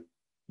value,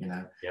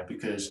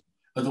 because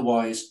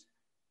otherwise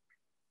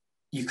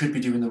you could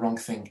be doing the wrong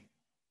thing.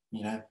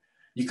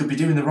 You could be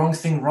doing the wrong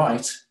thing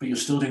right, but you're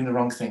still doing the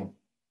wrong thing.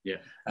 Yeah.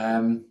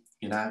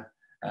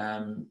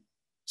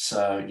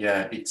 So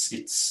yeah,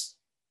 it's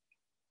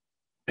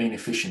being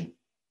efficient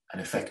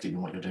and effective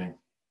in what you're doing.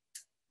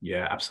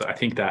 Yeah, absolutely. I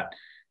think that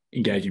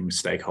engaging with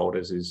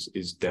stakeholders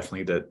is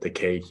definitely the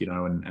key,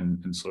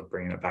 and sort of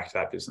bringing it back to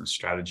that business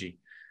strategy.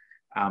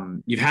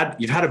 You've had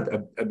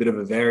a bit of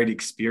a varied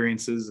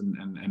experiences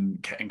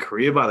and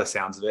career by the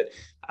sounds of it.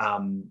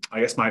 I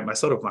guess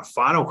my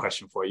final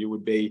question for you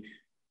would be,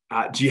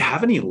 do you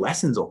have any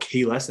lessons or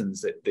key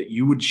lessons that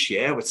you would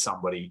share with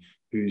somebody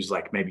who's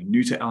like maybe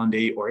new to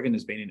L&D or even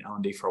has been in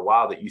L&D for a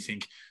while that you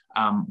think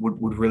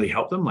would really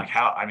help them? Like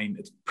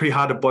it's pretty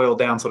hard to boil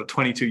down sort of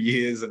 22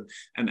 years and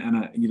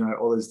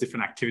all those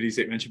different activities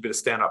that you mentioned, a bit of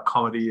stand-up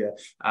comedy,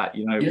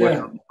 working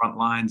on the front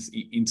lines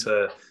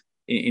into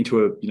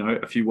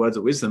a few words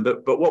of wisdom,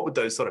 but what would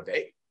those sort of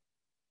be?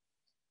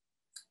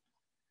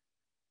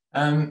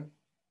 I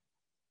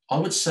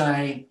would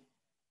say,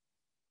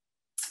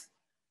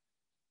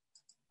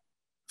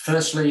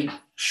 firstly,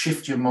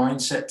 shift your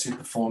mindset to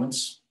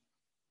performance.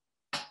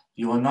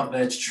 You are not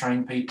there to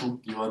train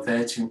people. You are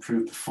there to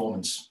improve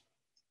performance.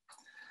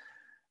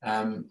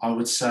 I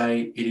would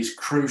say it is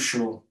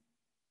crucial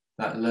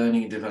that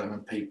learning and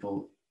development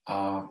people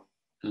are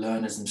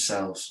learners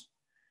themselves.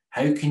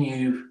 How can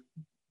you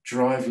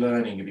drive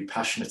learning and be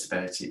passionate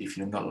about it if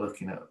you're not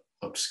looking at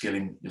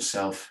upskilling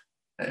yourself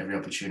at every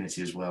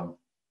opportunity as well?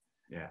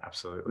 Yeah,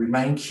 absolutely.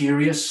 Remain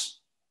curious.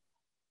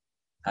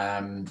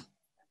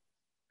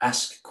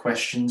 Ask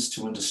questions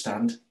to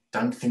understand.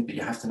 Don't think that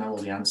you have to know all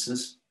the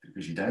answers,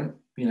 because you don't,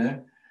 you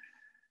know.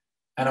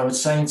 And I would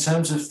say, in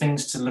terms of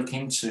things to look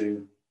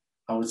into,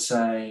 I would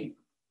say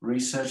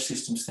research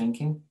systems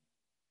thinking.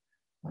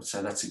 I would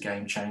say that's a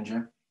game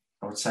changer.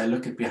 I would say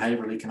look at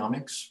behavioral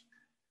economics.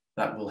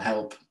 That will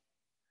help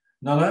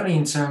not only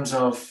in terms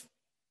of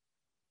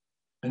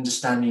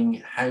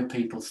understanding how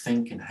people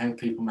think and how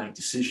people make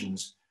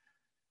decisions,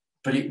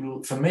 but it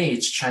will, for me,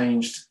 it's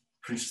changed,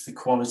 for instance, the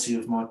quality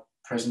of my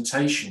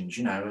presentations,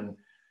 you know, and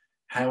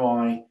how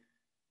I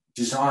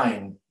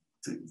design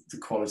the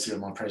quality of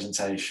my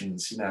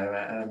presentations, you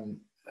know,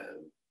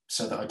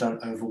 so that I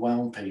don't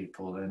overwhelm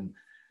people. And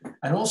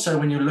also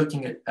when you're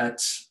looking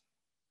at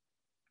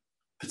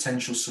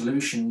potential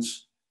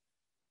solutions,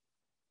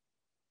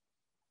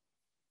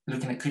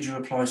 looking at, could you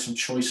apply some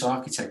choice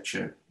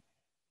architecture,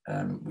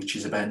 which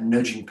is about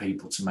nudging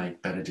people to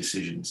make better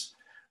decisions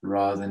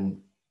rather than,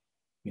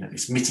 you know,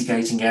 it's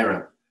mitigating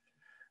error,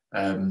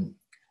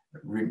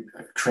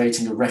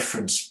 creating a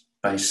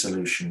reference-based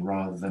solution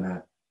rather than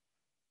a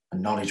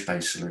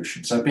knowledge-based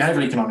solution. So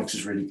behavioral economics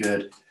is really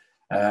good,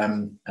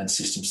 and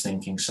systems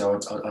thinking. So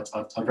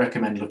I'd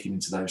recommend looking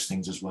into those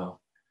things as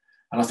well.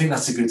 And I think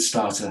that's a good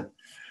starter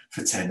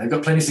for 10. They've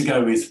got plenty to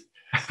go with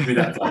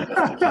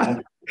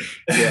that.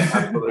 Yeah,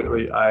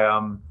 absolutely.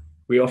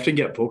 We often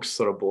get books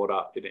sort of brought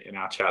up in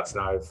our chats,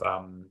 and I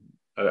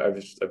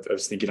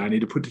was thinking I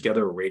need to put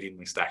together a reading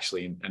list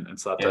actually and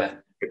start to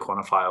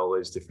quantify all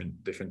those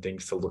different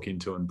things to look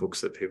into and books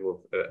that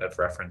people have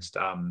referenced.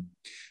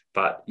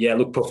 But yeah,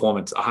 look,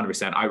 performance,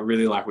 100%. I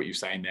really like what you're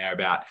saying there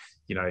about,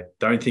 you know,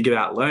 don't think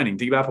about learning,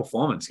 think about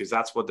performance, because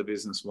that's what the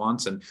business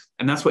wants. And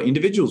that's what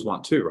individuals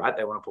want too, right?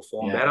 They want to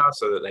perform better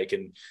so that they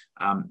can,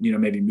 you know,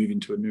 maybe move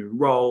into a new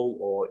role,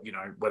 or, you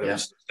know, whether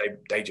it's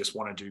they just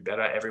want to do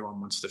better. Everyone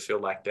wants to feel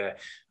like they're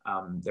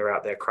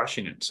out there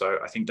crushing it. So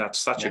I think that's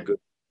such a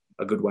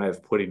good way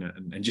of putting it.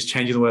 And just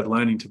changing the word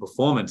learning to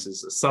performance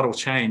is a subtle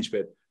change,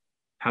 but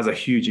has a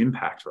huge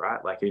impact, right?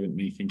 Like even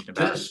me thinking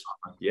about it,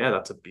 like,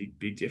 that's a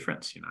big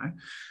difference, you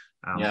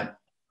know?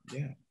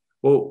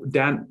 Well,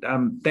 Dan,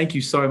 thank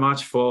you so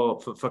much for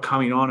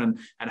coming on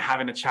and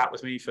having a chat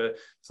with me for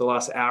the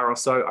last hour or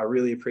so. I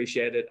really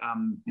appreciate it.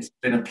 It's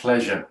been a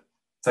pleasure.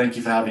 Thank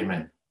you for having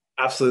me.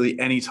 Absolutely,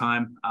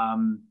 anytime.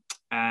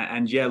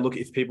 And yeah, look,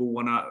 if people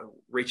want to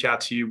reach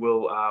out to you,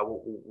 we'll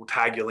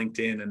tag your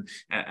LinkedIn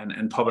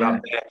and pop it up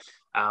there.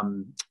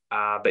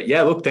 But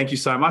yeah, look, thank you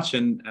so much,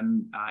 and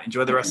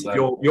enjoy the rest of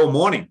your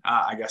morning,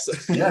 I guess.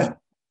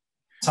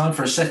 Time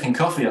for a second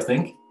coffee, I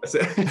think.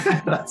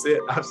 That's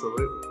it.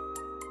 Absolutely.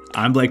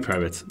 I'm Blake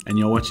Probert, and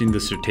you're watching the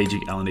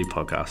Strategic L&D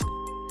Podcast.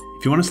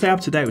 If you want to stay up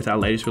to date with our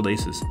latest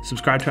releases,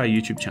 subscribe to our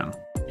YouTube channel.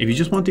 If you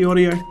just want the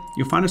audio,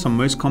 you'll find us on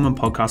most common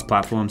podcast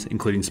platforms,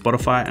 including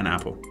Spotify and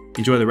Apple.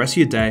 Enjoy the rest of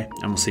your day,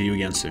 and we'll see you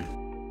again soon.